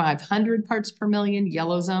 5,500 parts per million,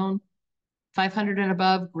 yellow zone. 500 and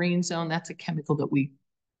above, green zone. That's a chemical that we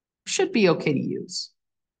should be okay to use.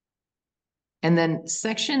 And then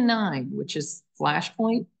section 9, which is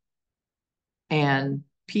flashpoint and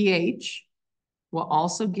pH, will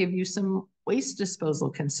also give you some waste disposal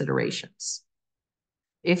considerations.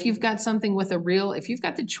 If you've got something with if you've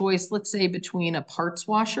got the choice, let's say between a parts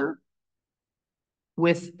washer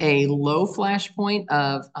with a low flash point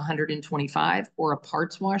of 125 or a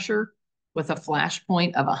parts washer with a flash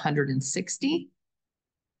point of 160,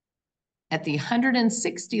 at the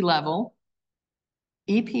 160 level,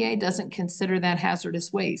 EPA doesn't consider that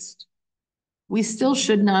hazardous waste. We still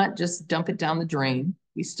should not just dump it down the drain.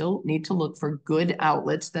 We still need to look for good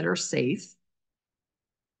outlets that are safe,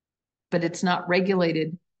 but it's not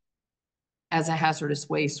regulated as a hazardous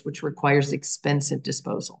waste, which requires expensive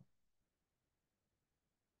disposal.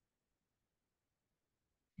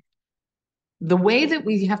 The way that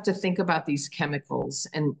we have to think about these chemicals,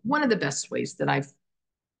 and one of the best ways that I've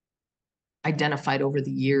identified over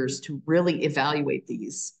the years to really evaluate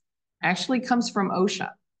these, actually comes from OSHA.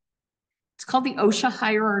 It's called the OSHA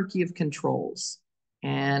hierarchy of controls.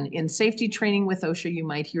 And in safety training with OSHA, you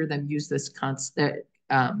might hear them use this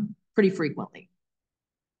pretty frequently.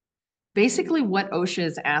 Basically, what OSHA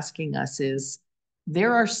is asking us is,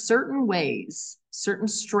 there are certain ways, certain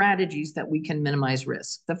strategies that we can minimize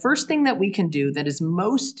risk. The first thing that we can do that is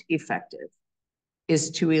most effective is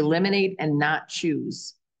to eliminate and not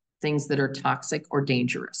choose things that are toxic or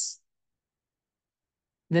dangerous.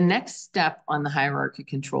 The next step on the hierarchy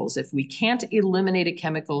controls, if we can't eliminate a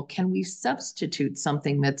chemical, can we substitute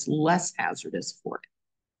something that's less hazardous for it?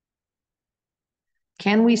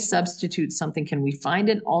 Can we substitute something? Can we find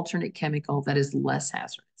an alternate chemical that is less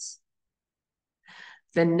hazardous?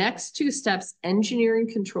 The next two steps, engineering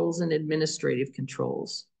controls and administrative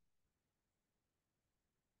controls,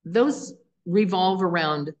 those revolve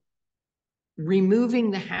around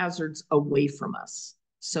removing the hazards away from us.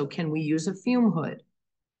 So can we use a fume hood?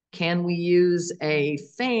 Can we use a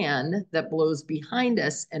fan that blows behind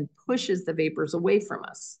us and pushes the vapors away from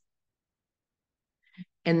us?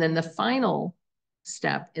 And then the final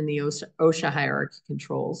step in the OSHA hierarchy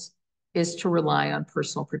controls is to rely on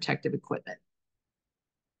personal protective equipment.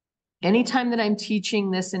 Anytime that I'm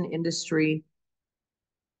teaching this in industry,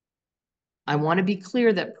 I want to be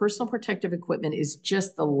clear that personal protective equipment is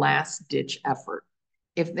just the last ditch effort.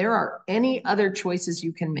 If there are any other choices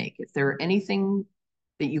you can make, if there are anything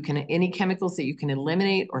that you can, any chemicals that you can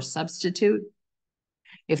eliminate or substitute,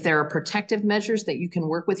 if there are protective measures that you can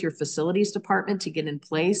work with your facilities department to get in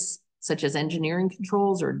place, such as engineering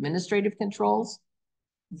controls or administrative controls,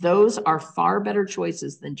 those are far better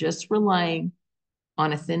choices than just relying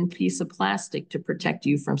on a thin piece of plastic to protect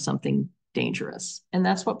you from something dangerous. And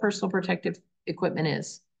that's what personal protective equipment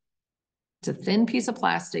is. It's a thin piece of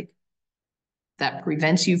plastic that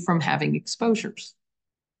prevents you from having exposures.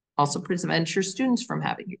 Also prevents your students from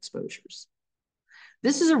having exposures.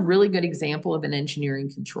 This is a really good example of an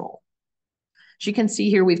engineering control. As you can see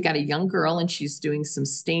here, we've got a young girl and she's doing some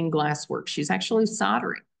stained glass work. She's actually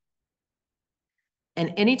soldering.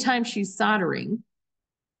 And anytime she's soldering,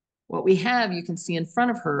 what we have, you can see in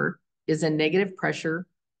front of her, is a negative pressure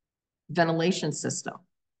ventilation system.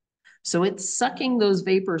 So it's sucking those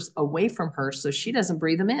vapors away from her so she doesn't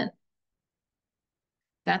breathe them in.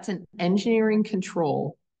 That's an engineering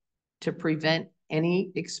control to prevent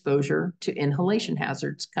any exposure to inhalation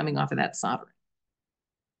hazards coming off of that soldering.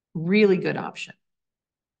 Really good option.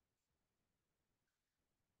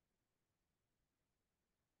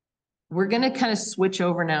 We're going to kind of switch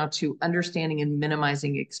over now to understanding and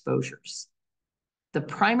minimizing exposures. The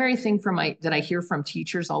primary thing that I hear from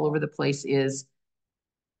teachers all over the place is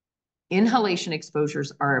inhalation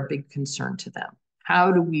exposures are a big concern to them.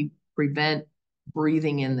 How do we prevent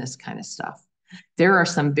breathing in this kind of stuff? There are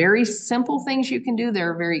some very simple things you can do.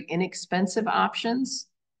 There are very inexpensive options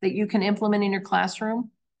that you can implement in your classroom,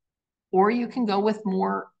 or you can go with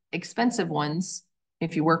more expensive ones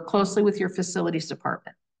if you work closely with your facilities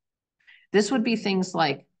department. This would be things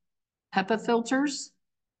like HEPA filters.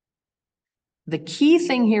 The key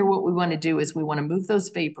thing here, what we want to do is we want to move those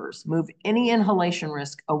vapors, move any inhalation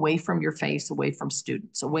risk away from your face, away from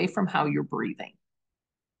students, away from how you're breathing.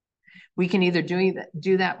 We can either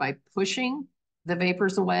do that by pushing the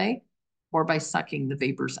vapors away or by sucking the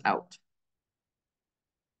vapors out.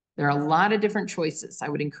 There are a lot of different choices. I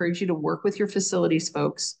would encourage you to work with your facilities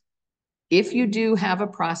folks if you do have a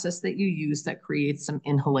process that you use that creates some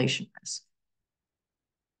inhalation risk.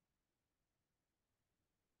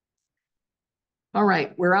 All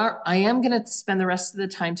right, I am going to spend the rest of the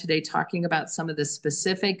time today talking about some of the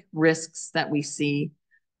specific risks that we see.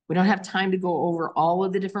 We don't have time to go over all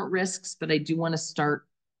of the different risks, but I do want to start.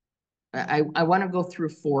 I want to go through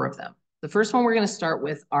four of them. The first one we're going to start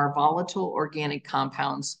with are volatile organic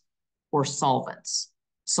compounds or solvents,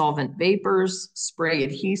 solvent vapors, spray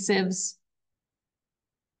adhesives.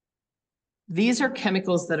 These are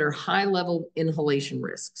chemicals that are high level inhalation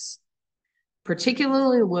risks,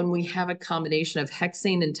 particularly when we have a combination of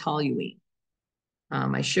hexane and toluene.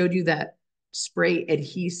 I showed you that spray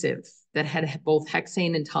adhesive that had both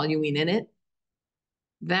hexane and toluene in it.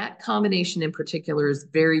 That combination in particular is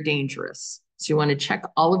very dangerous. So you want to check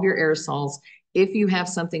all of your aerosols. If you have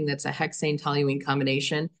something that's a hexane toluene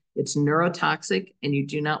combination, it's neurotoxic and you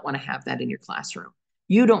do not want to have that in your classroom.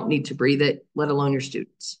 You don't need to breathe it, let alone your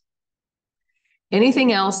students.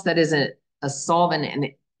 Anything else that is a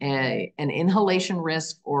solvent, an inhalation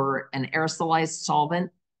risk or an aerosolized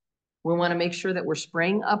solvent, we want to make sure that we're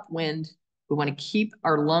spraying upwind. We want to keep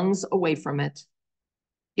our lungs away from it.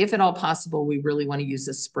 If at all possible, we really want to use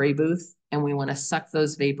a spray booth and we want to suck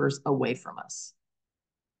those vapors away from us.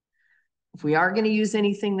 If we are going to use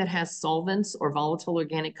anything that has solvents or volatile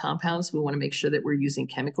organic compounds, we want to make sure that we're using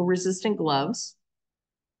chemical resistant gloves,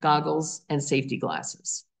 goggles, and safety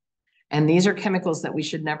glasses. And these are chemicals that we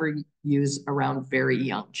should never use around very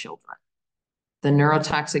young children. The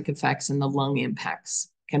neurotoxic effects and the lung impacts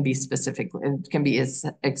can be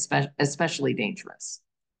especially dangerous.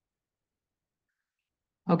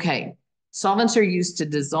 Okay, solvents are used to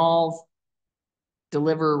dissolve,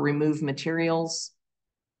 deliver, remove materials.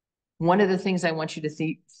 One of the things I want you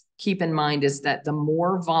to keep in mind is that the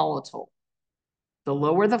more volatile, the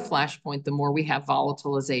lower the flash point, the more we have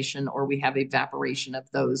volatilization or we have evaporation of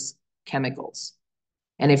those chemicals.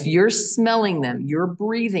 And if you're smelling them, you're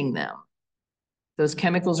breathing them, those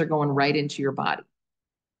chemicals are going right into your body.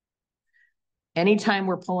 Anytime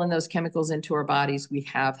we're pulling those chemicals into our bodies, we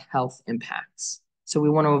have health impacts. So we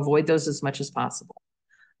want to avoid those as much as possible.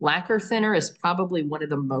 Lacquer thinner is probably one of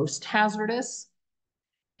the most hazardous.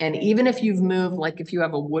 And even if you've moved, like if you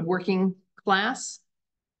have a woodworking class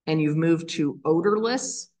and you've moved to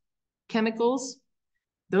odorless chemicals,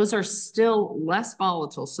 those are still less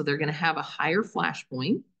volatile. So they're going to have a higher flash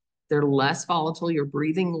point. They're less volatile. You're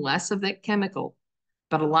breathing less of that chemical,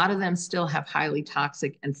 but a lot of them still have highly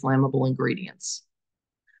toxic and flammable ingredients.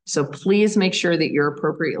 So please make sure that you're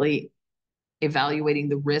appropriately evaluating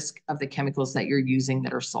the risk of the chemicals that you're using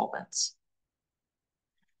that are solvents.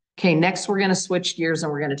 Okay, next we're going to switch gears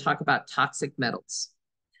and we're going to talk about toxic metals.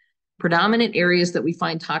 Predominant areas that we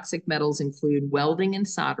find toxic metals include welding and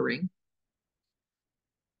soldering,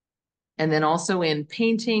 and then also in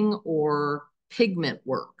painting or pigment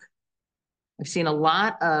work. I've seen a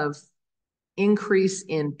lot of increase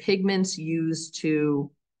in pigments used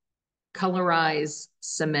to colorize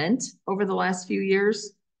cement over the last few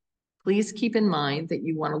years. Please keep in mind that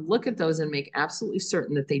you want to look at those and make absolutely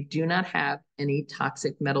certain that they do not have any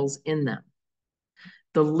toxic metals in them.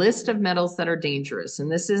 The list of metals that are dangerous,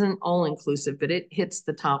 and this isn't all inclusive, but it hits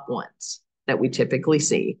the top ones that we typically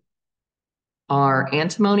see, are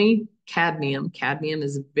antimony, cadmium. Cadmium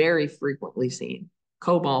is very frequently seen.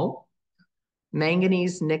 Cobalt,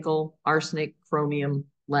 manganese, nickel, arsenic, chromium,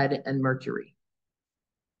 lead, and mercury.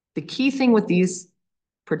 The key thing with these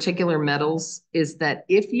particular metals is that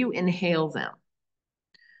if you inhale them,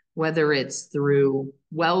 whether it's through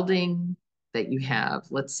welding that you have,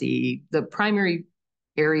 let's see, the primary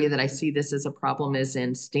area that I see this as a problem is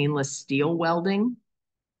in stainless steel welding.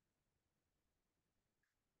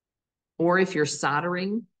 Or if you're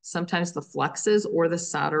soldering, sometimes the fluxes or the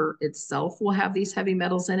solder itself will have these heavy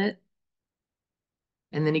metals in it.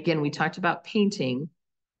 And then again, we talked about painting.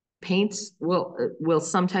 Paints will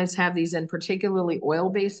sometimes have these in, particularly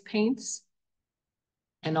oil-based paints,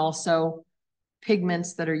 and also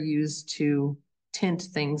pigments that are used to tint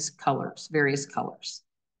things colors, various colors.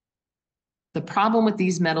 The problem with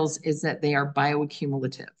these metals is that they are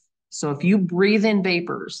bioaccumulative. So if you breathe in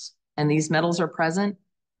vapors and these metals are present,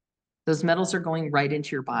 those metals are going right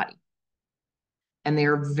into your body. And they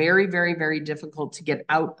are very, very, very difficult to get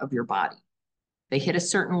out of your body. They hit a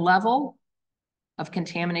certain level of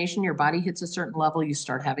contamination, your body hits a certain level, you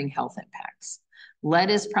start having health impacts. Lead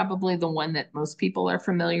is probably the one that most people are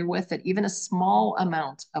familiar with, that even a small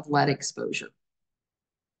amount of lead exposure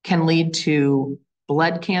can lead to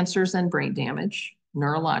blood cancers and brain damage,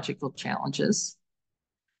 neurological challenges.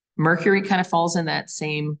 Mercury kind of falls in that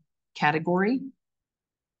same category.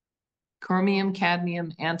 Chromium,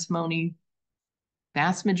 cadmium, antimony,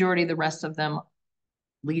 vast majority of the rest of them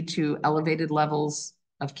lead to elevated levels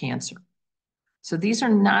of cancer. So these are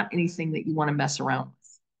not anything that you want to mess around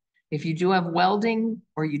with. If you do have welding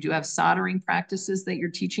or you do have soldering practices that you're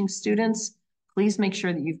teaching students, please make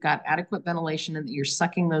sure that you've got adequate ventilation and that you're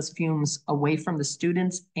sucking those fumes away from the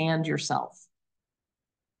students and yourself.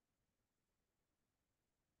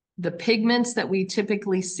 The pigments that we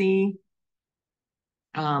typically see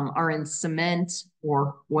are in cement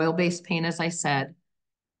or oil-based paint, as I said.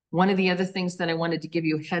 One of the other things that I wanted to give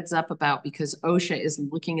you a heads up about, because OSHA is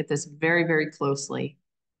looking at this very, very closely,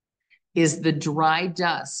 is the dry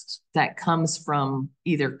dust that comes from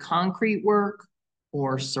either concrete work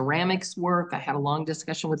or ceramics work. I had a long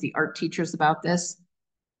discussion with the art teachers about this.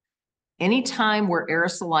 Anytime we're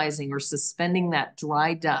aerosolizing or suspending that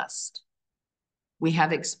dry dust, we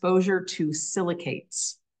have exposure to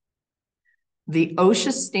silicates. The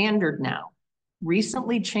OSHA standard now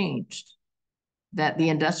recently changed that the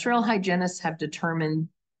industrial hygienists have determined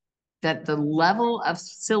that the level of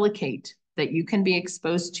silicate that you can be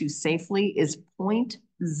exposed to safely is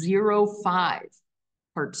 0.05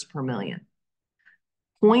 parts per million.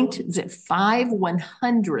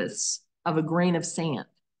 0.5 of a grain of sand.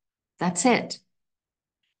 That's it.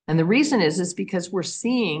 And the reason is because we're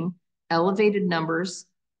seeing elevated numbers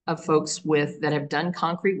of folks that have done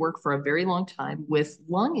concrete work for a very long time with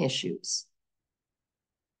lung issues.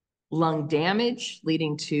 Lung damage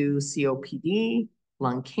leading to COPD,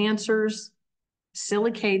 lung cancers.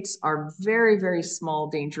 Silicates are very, very small,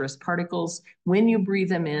 dangerous particles. When you breathe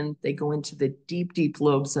them in, they go into the deep, deep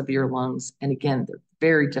lobes of your lungs. And again, they're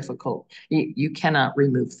very difficult. You cannot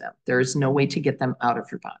remove them. There is no way to get them out of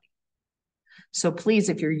your body. So please,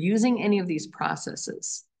 if you're using any of these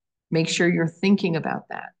processes, make sure you're thinking about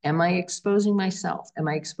that. Am I exposing myself? Am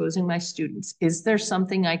I exposing my students? Is there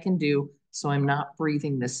something I can do so I'm not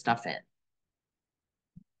breathing this stuff in?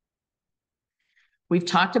 We've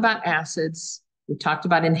talked about acids. We've talked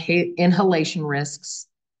about inhalation risks.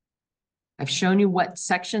 I've shown you what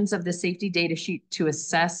sections of the safety data sheet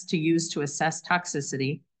to use to assess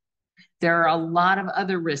toxicity. There are a lot of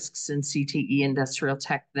other risks in CTE industrial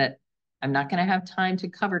tech that I'm not going to have time to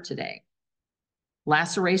cover today.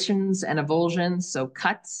 Lacerations and avulsions, so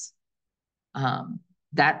cuts,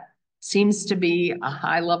 that seems to be a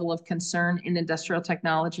high level of concern in industrial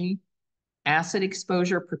technology. Acid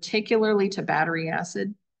exposure, particularly to battery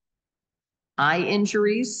acid, eye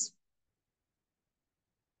injuries,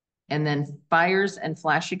 and then fires and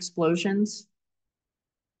flash explosions.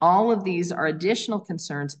 All of these are additional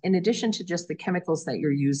concerns in addition to just the chemicals that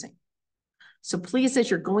you're using. So please, as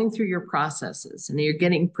you're going through your processes and you're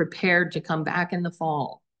getting prepared to come back in the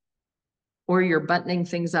fall, or you're buttoning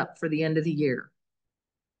things up for the end of the year,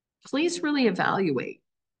 please really evaluate,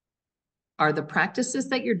 are the practices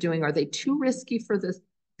that you're doing, are they too risky for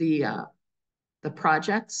the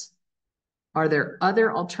projects? Are there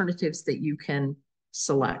other alternatives that you can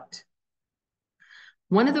select?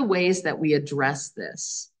 One of the ways that we address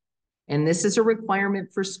this, and this is a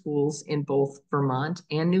requirement for schools in both Vermont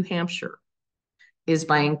and New Hampshire, is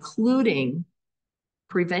by including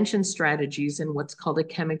prevention strategies in what's called a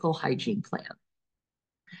chemical hygiene plan.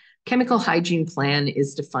 Chemical hygiene plan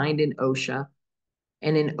is defined in OSHA,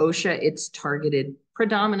 and in OSHA, it's targeted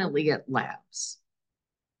predominantly at labs.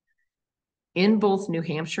 In both New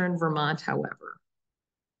Hampshire and Vermont, however,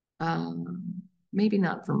 maybe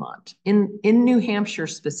not Vermont, in New Hampshire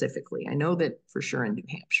specifically, I know that for sure in New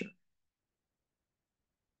Hampshire,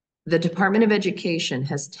 the Department of Education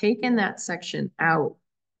has taken that section out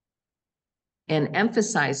and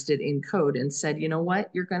emphasized it in code and said, you know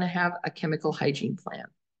what, you're going to have a chemical hygiene plan.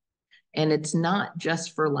 And it's not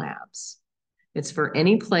just for labs. It's for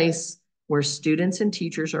any place where students and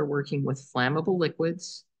teachers are working with flammable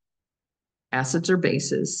liquids, acids or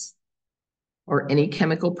bases, or any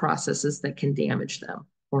chemical processes that can damage them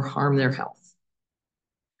or harm their health.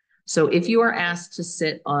 So if you are asked to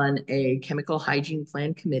sit on a chemical hygiene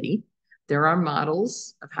plan committee, there are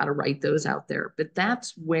models of how to write those out there, but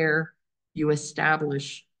that's where you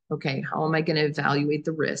establish, okay, how am I going to evaluate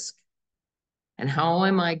the risk? And how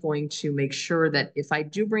am I going to make sure that if I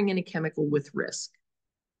do bring in a chemical with risk,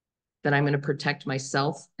 that I'm going to protect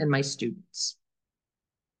myself and my students?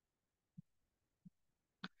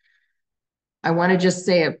 I want to just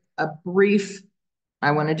say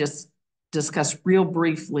I want to just discuss real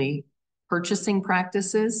briefly purchasing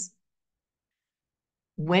practices.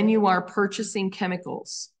 When you are purchasing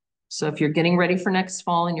chemicals, so if you're getting ready for next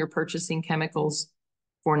fall and you're purchasing chemicals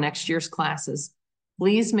for next year's classes,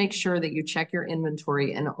 please make sure that you check your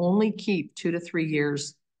inventory and only keep 2 to 3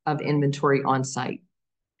 years of inventory on site.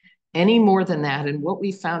 Any more than that, and what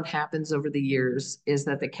we found happens over the years, is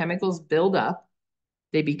that the chemicals build up,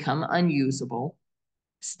 they become unusable,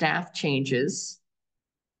 staff changes,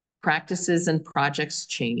 practices and projects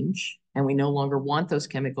change, and we no longer want those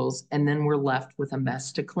chemicals, and then we're left with a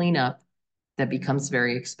mess to clean up that becomes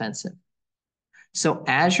very expensive. So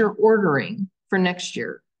as you're ordering for next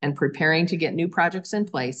year and preparing to get new projects in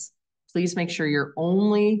place, please make sure you're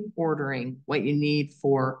only ordering what you need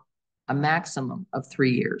for a maximum of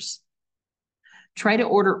 3 years. Try to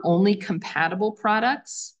order only compatible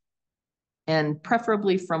products and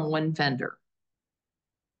preferably from one vendor.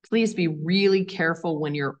 Please be really careful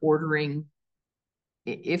when you're ordering.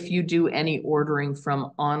 If you do any ordering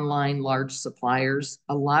from online large suppliers,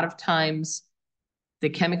 a lot of times the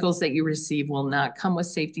chemicals that you receive will not come with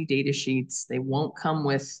safety data sheets. They won't come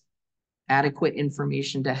with adequate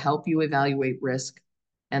information to help you evaluate risk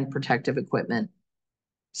and protective equipment.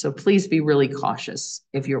 So please be really cautious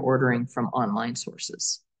if you're ordering from online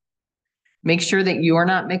sources. Make sure that you are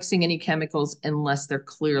not mixing any chemicals unless they're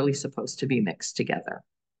clearly supposed to be mixed together.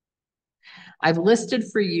 I've listed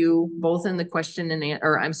for you both in the question and in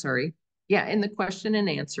the question and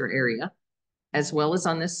answer area, as well as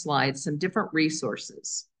on this slide, some different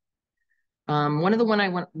resources. One of the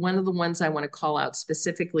ones I want to call out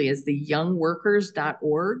specifically is the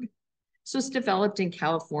youngworkers.org. So it's developed in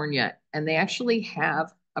California, and they actually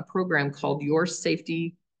have a program called Your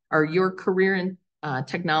Career in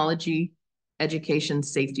Technology Education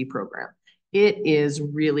Safety Program. It is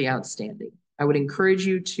really outstanding. I would encourage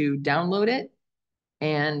you to download it,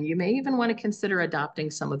 and you may even want to consider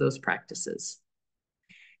adopting some of those practices.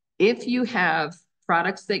 If you have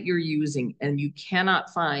products that you're using and you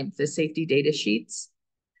cannot find the safety data sheets,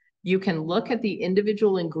 you can look at the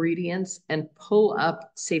individual ingredients and pull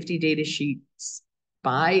up safety data sheets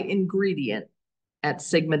by ingredient at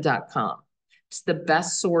sigma.com. It's the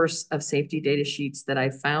best source of safety data sheets that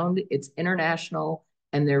I've found. It's international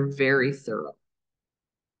and they're very thorough.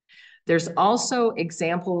 There's also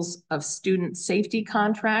examples of student safety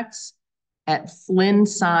contracts at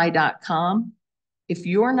flintsci.com. If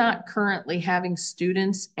you're not currently having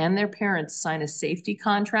students and their parents sign a safety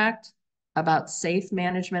contract about safe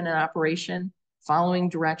management and operation, following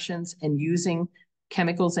directions, and using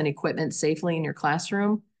chemicals and equipment safely in your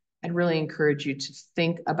classroom, I'd really encourage you to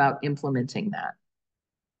think about implementing that.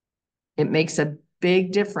 It makes a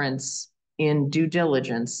big difference in due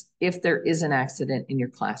diligence if there is an accident in your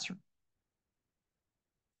classroom.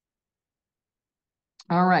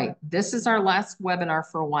 All right, this is our last webinar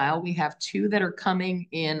for a while. We have 2 that are coming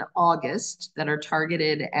in August that are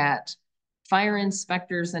targeted at fire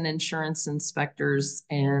inspectors and insurance inspectors,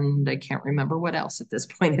 and I can't remember what else at this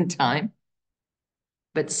point in time.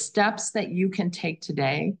 But steps that you can take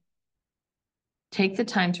today, take the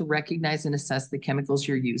time to recognize and assess the chemicals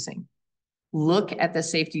you're using. Look at the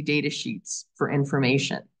safety data sheets for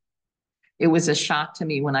information. It was a shock to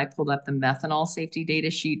me when I pulled up the methanol safety data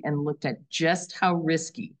sheet and looked at just how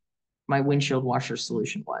risky my windshield washer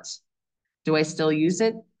solution was. Do I still use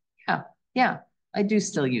it? Yeah, I do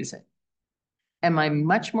still use it. Am I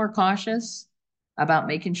much more cautious about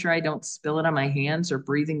making sure I don't spill it on my hands or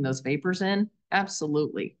breathing those vapors in?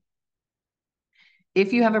 Absolutely.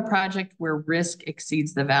 If you have a project where risk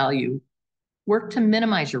exceeds the value, work to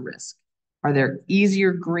minimize your risk. Are there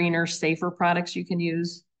easier, greener, safer products you can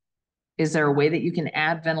use? Is there a way that you can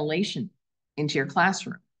add ventilation into your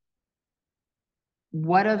classroom?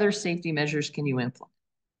 What other safety measures can you implement?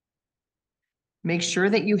 Make sure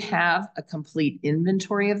that you have a complete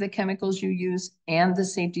inventory of the chemicals you use and the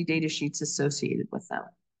safety data sheets associated with them.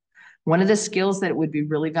 One of the skills that would be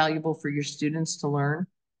really valuable for your students to learn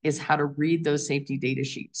is how to read those safety data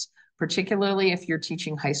sheets, particularly if you're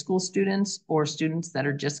teaching high school students or students that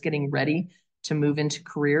are just getting ready to move into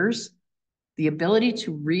careers. The ability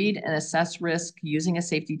to read and assess risk using a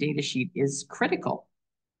safety data sheet is critical.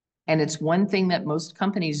 And it's one thing that most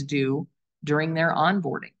companies do during their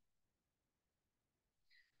onboarding.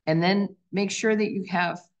 And then make sure that you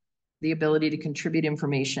have the ability to contribute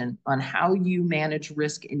information on how you manage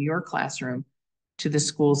risk in your classroom to the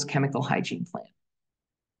school's chemical hygiene plan.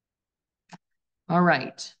 All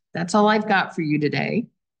right, that's all I've got for you today.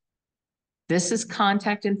 This is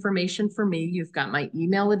contact information for me. You've got my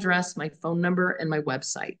email address, my phone number, and my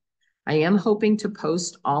website. I am hoping to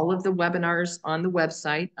post all of the webinars on the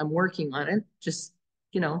website. I'm working on it. Just,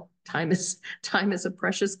 time is a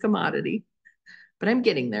precious commodity, but I'm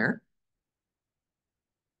getting there.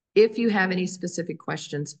 If you have any specific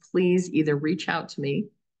questions, please either reach out to me,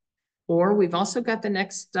 or we've also got the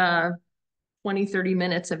next 20, 30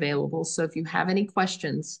 minutes available. So if you have any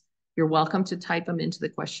questions, you're welcome to type them into the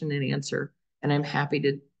question and answer. And I'm happy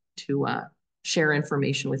to share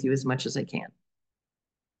information with you as much as I can.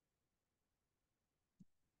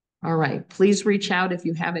 All right, please reach out if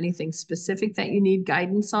you have anything specific that you need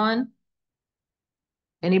guidance on.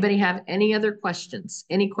 Anybody have any other questions?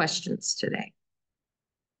 Any questions today?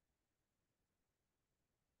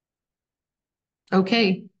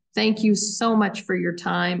 Okay, thank you so much for your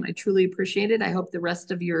time. I truly appreciate it. I hope the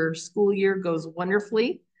rest of your school year goes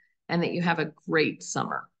wonderfully and that you have a great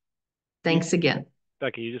summer. Thanks again.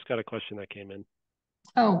 Becky, you just got a question that came in.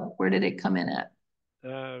 Oh, where did it come in at?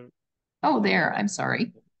 Uh, Oh, there. I'm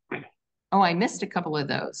sorry. Oh, I missed a couple of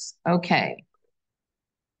those. Okay.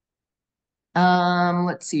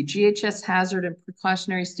 Let's see. GHS hazard and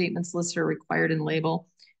precautionary statements listed are required in label.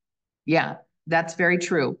 Yeah, that's very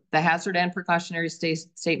true. The hazard and precautionary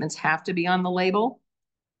statements have to be on the label,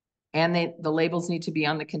 and the labels need to be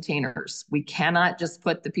on the containers. We cannot just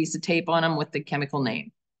put the piece of tape on them with the chemical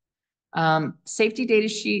name. Safety data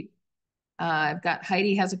sheet. I've got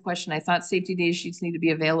Heidi has a question. I thought safety data sheets need to be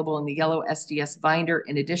available in the yellow SDS binder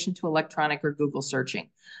in addition to electronic or Google searching.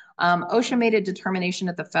 OSHA made a determination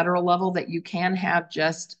at the federal level that you can have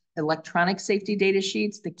just electronic safety data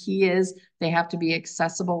sheets. The key is they have to be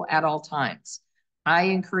accessible at all times. I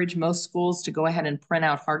encourage most schools to go ahead and print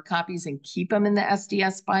out hard copies and keep them in the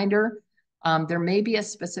SDS binder. There may be a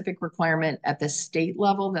specific requirement at the state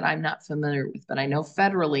level that I'm not familiar with, but I know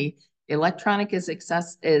federally electronic is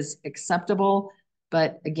acceptable.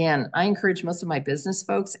 But again, I encourage most of my business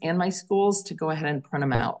folks and my schools to go ahead and print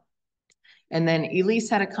them out. And then Elise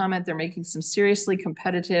had a comment, they're making some seriously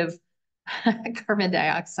competitive carbon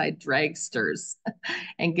dioxide dragsters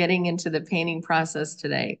and getting into the painting process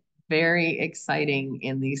today. Very exciting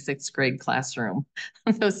in the 6th grade classroom.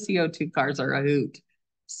 Those CO2 cars are a hoot.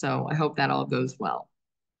 So I hope that all goes well.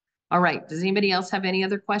 All right. Does anybody else have any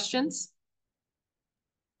other questions?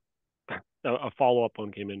 a follow-up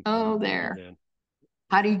one came in Oh, from there. Suzanne.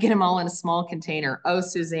 How do you get them all in a small container? Oh,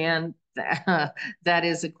 Suzanne, that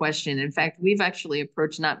is a question. In fact, we've actually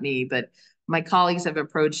approached, not me, but my colleagues have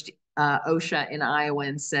approached OSHA in Iowa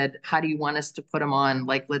and said, how do you want us to put them on?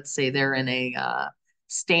 Like, let's say they're in a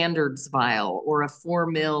standards vial or a 4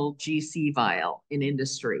 mil GC vial in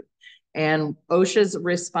industry. And OSHA's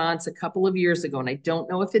response a couple of years ago, and I don't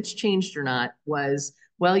know if it's changed or not, was,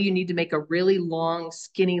 well, you need to make a really long,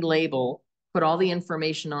 skinny label, put all the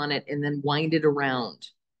information on it, and then wind it around.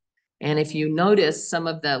 And if you notice some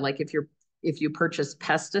of the, like if you purchase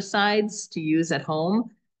pesticides to use at home,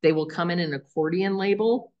 they will come in an accordion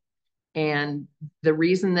label. And the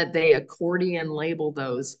reason that they accordion label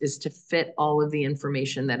those is to fit all of the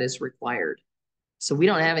information that is required. So we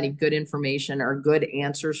don't have any good information or good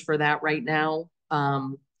answers for that right now.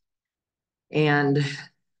 And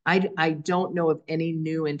I don't know of any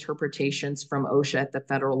new interpretations from OSHA at the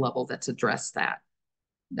federal level that's addressed that.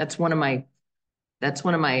 That's one of my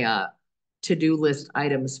to-do list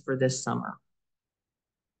items for this summer.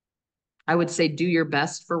 I would say do your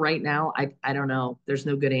best for right now. I don't know. There's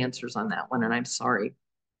no good answers on that one, and I'm sorry.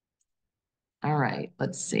 All right,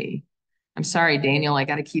 let's see. I'm sorry, Daniel. I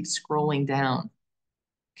got to keep scrolling down.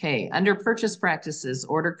 Okay, under purchase practices,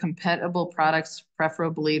 order compatible products,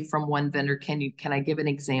 preferably from one vendor. Can I give an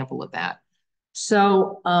example of that?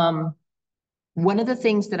 So, one of the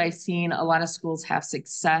things that I've seen a lot of schools have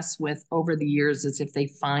success with over the years is if they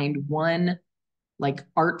find one like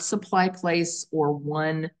art supply place or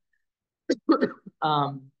one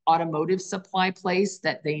automotive supply place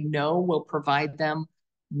that they know will provide them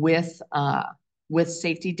with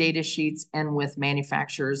safety data sheets and with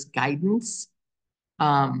manufacturers guidance.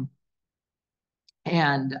 Um,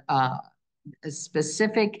 and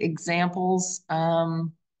specific examples,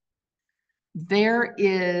 there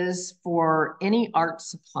is for any art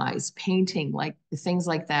supplies, painting, like things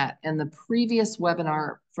like that. And the previous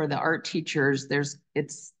webinar for the art teachers, there's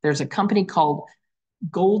a company called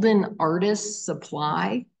Golden Artist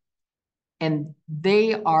Supply, and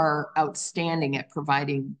they are outstanding at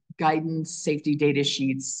providing guidance, safety data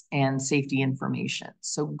sheets, and safety information.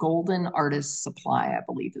 So Golden Artist Supply, I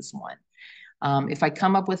believe, is one. If I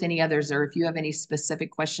come up with any others, or if you have any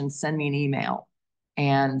specific questions, send me an email,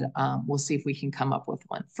 and we'll see if we can come up with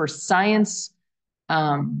one. For science,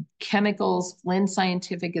 chemicals, Flynn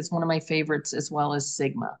Scientific is one of my favorites, as well as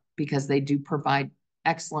Sigma, because they do provide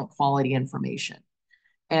excellent quality information.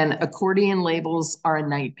 And accordion labels are a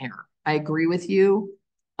nightmare. I agree with you.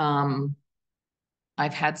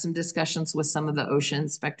 I've had some discussions with some of the OSHA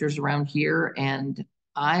inspectors around here, and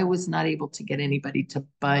I was not able to get anybody to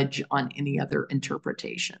budge on any other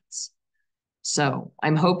interpretations. So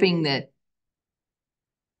I'm hoping that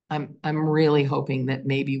I'm really hoping that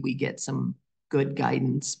maybe we get some good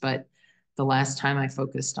guidance, but the last time I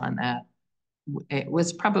focused on that, it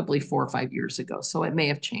was probably 4 or 5 years ago, so it may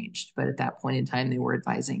have changed, but at that point in time, they were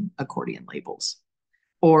advising accordion labels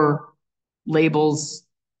or labels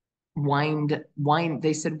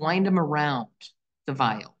they said wind them around the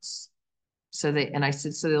vials. And I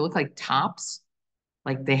said, so they look like tops,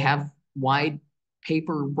 like they have wide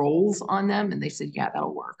paper rolls on them. And they said, yeah,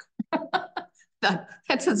 that'll work. That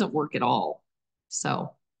doesn't work at all.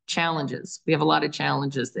 So challenges. We have a lot of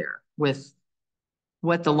challenges there with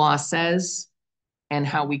what the law says and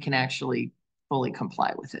how we can actually fully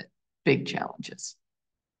comply with it. Big challenges.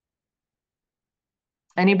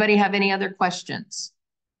 Anybody have any other questions?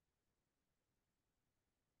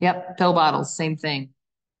 Yep, pill bottles, same thing.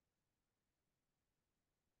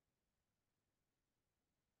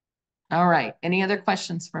 All right. Any other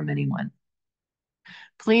questions from anyone?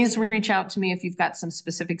 Please reach out to me if you've got some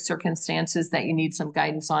specific circumstances that you need some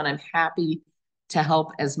guidance on. I'm happy to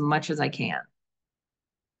help as much as I can.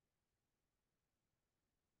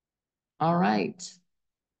 All right.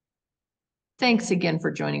 Thanks again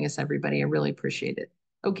for joining us, everybody. I really appreciate it.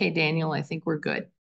 Okay, Daniel, I think we're good.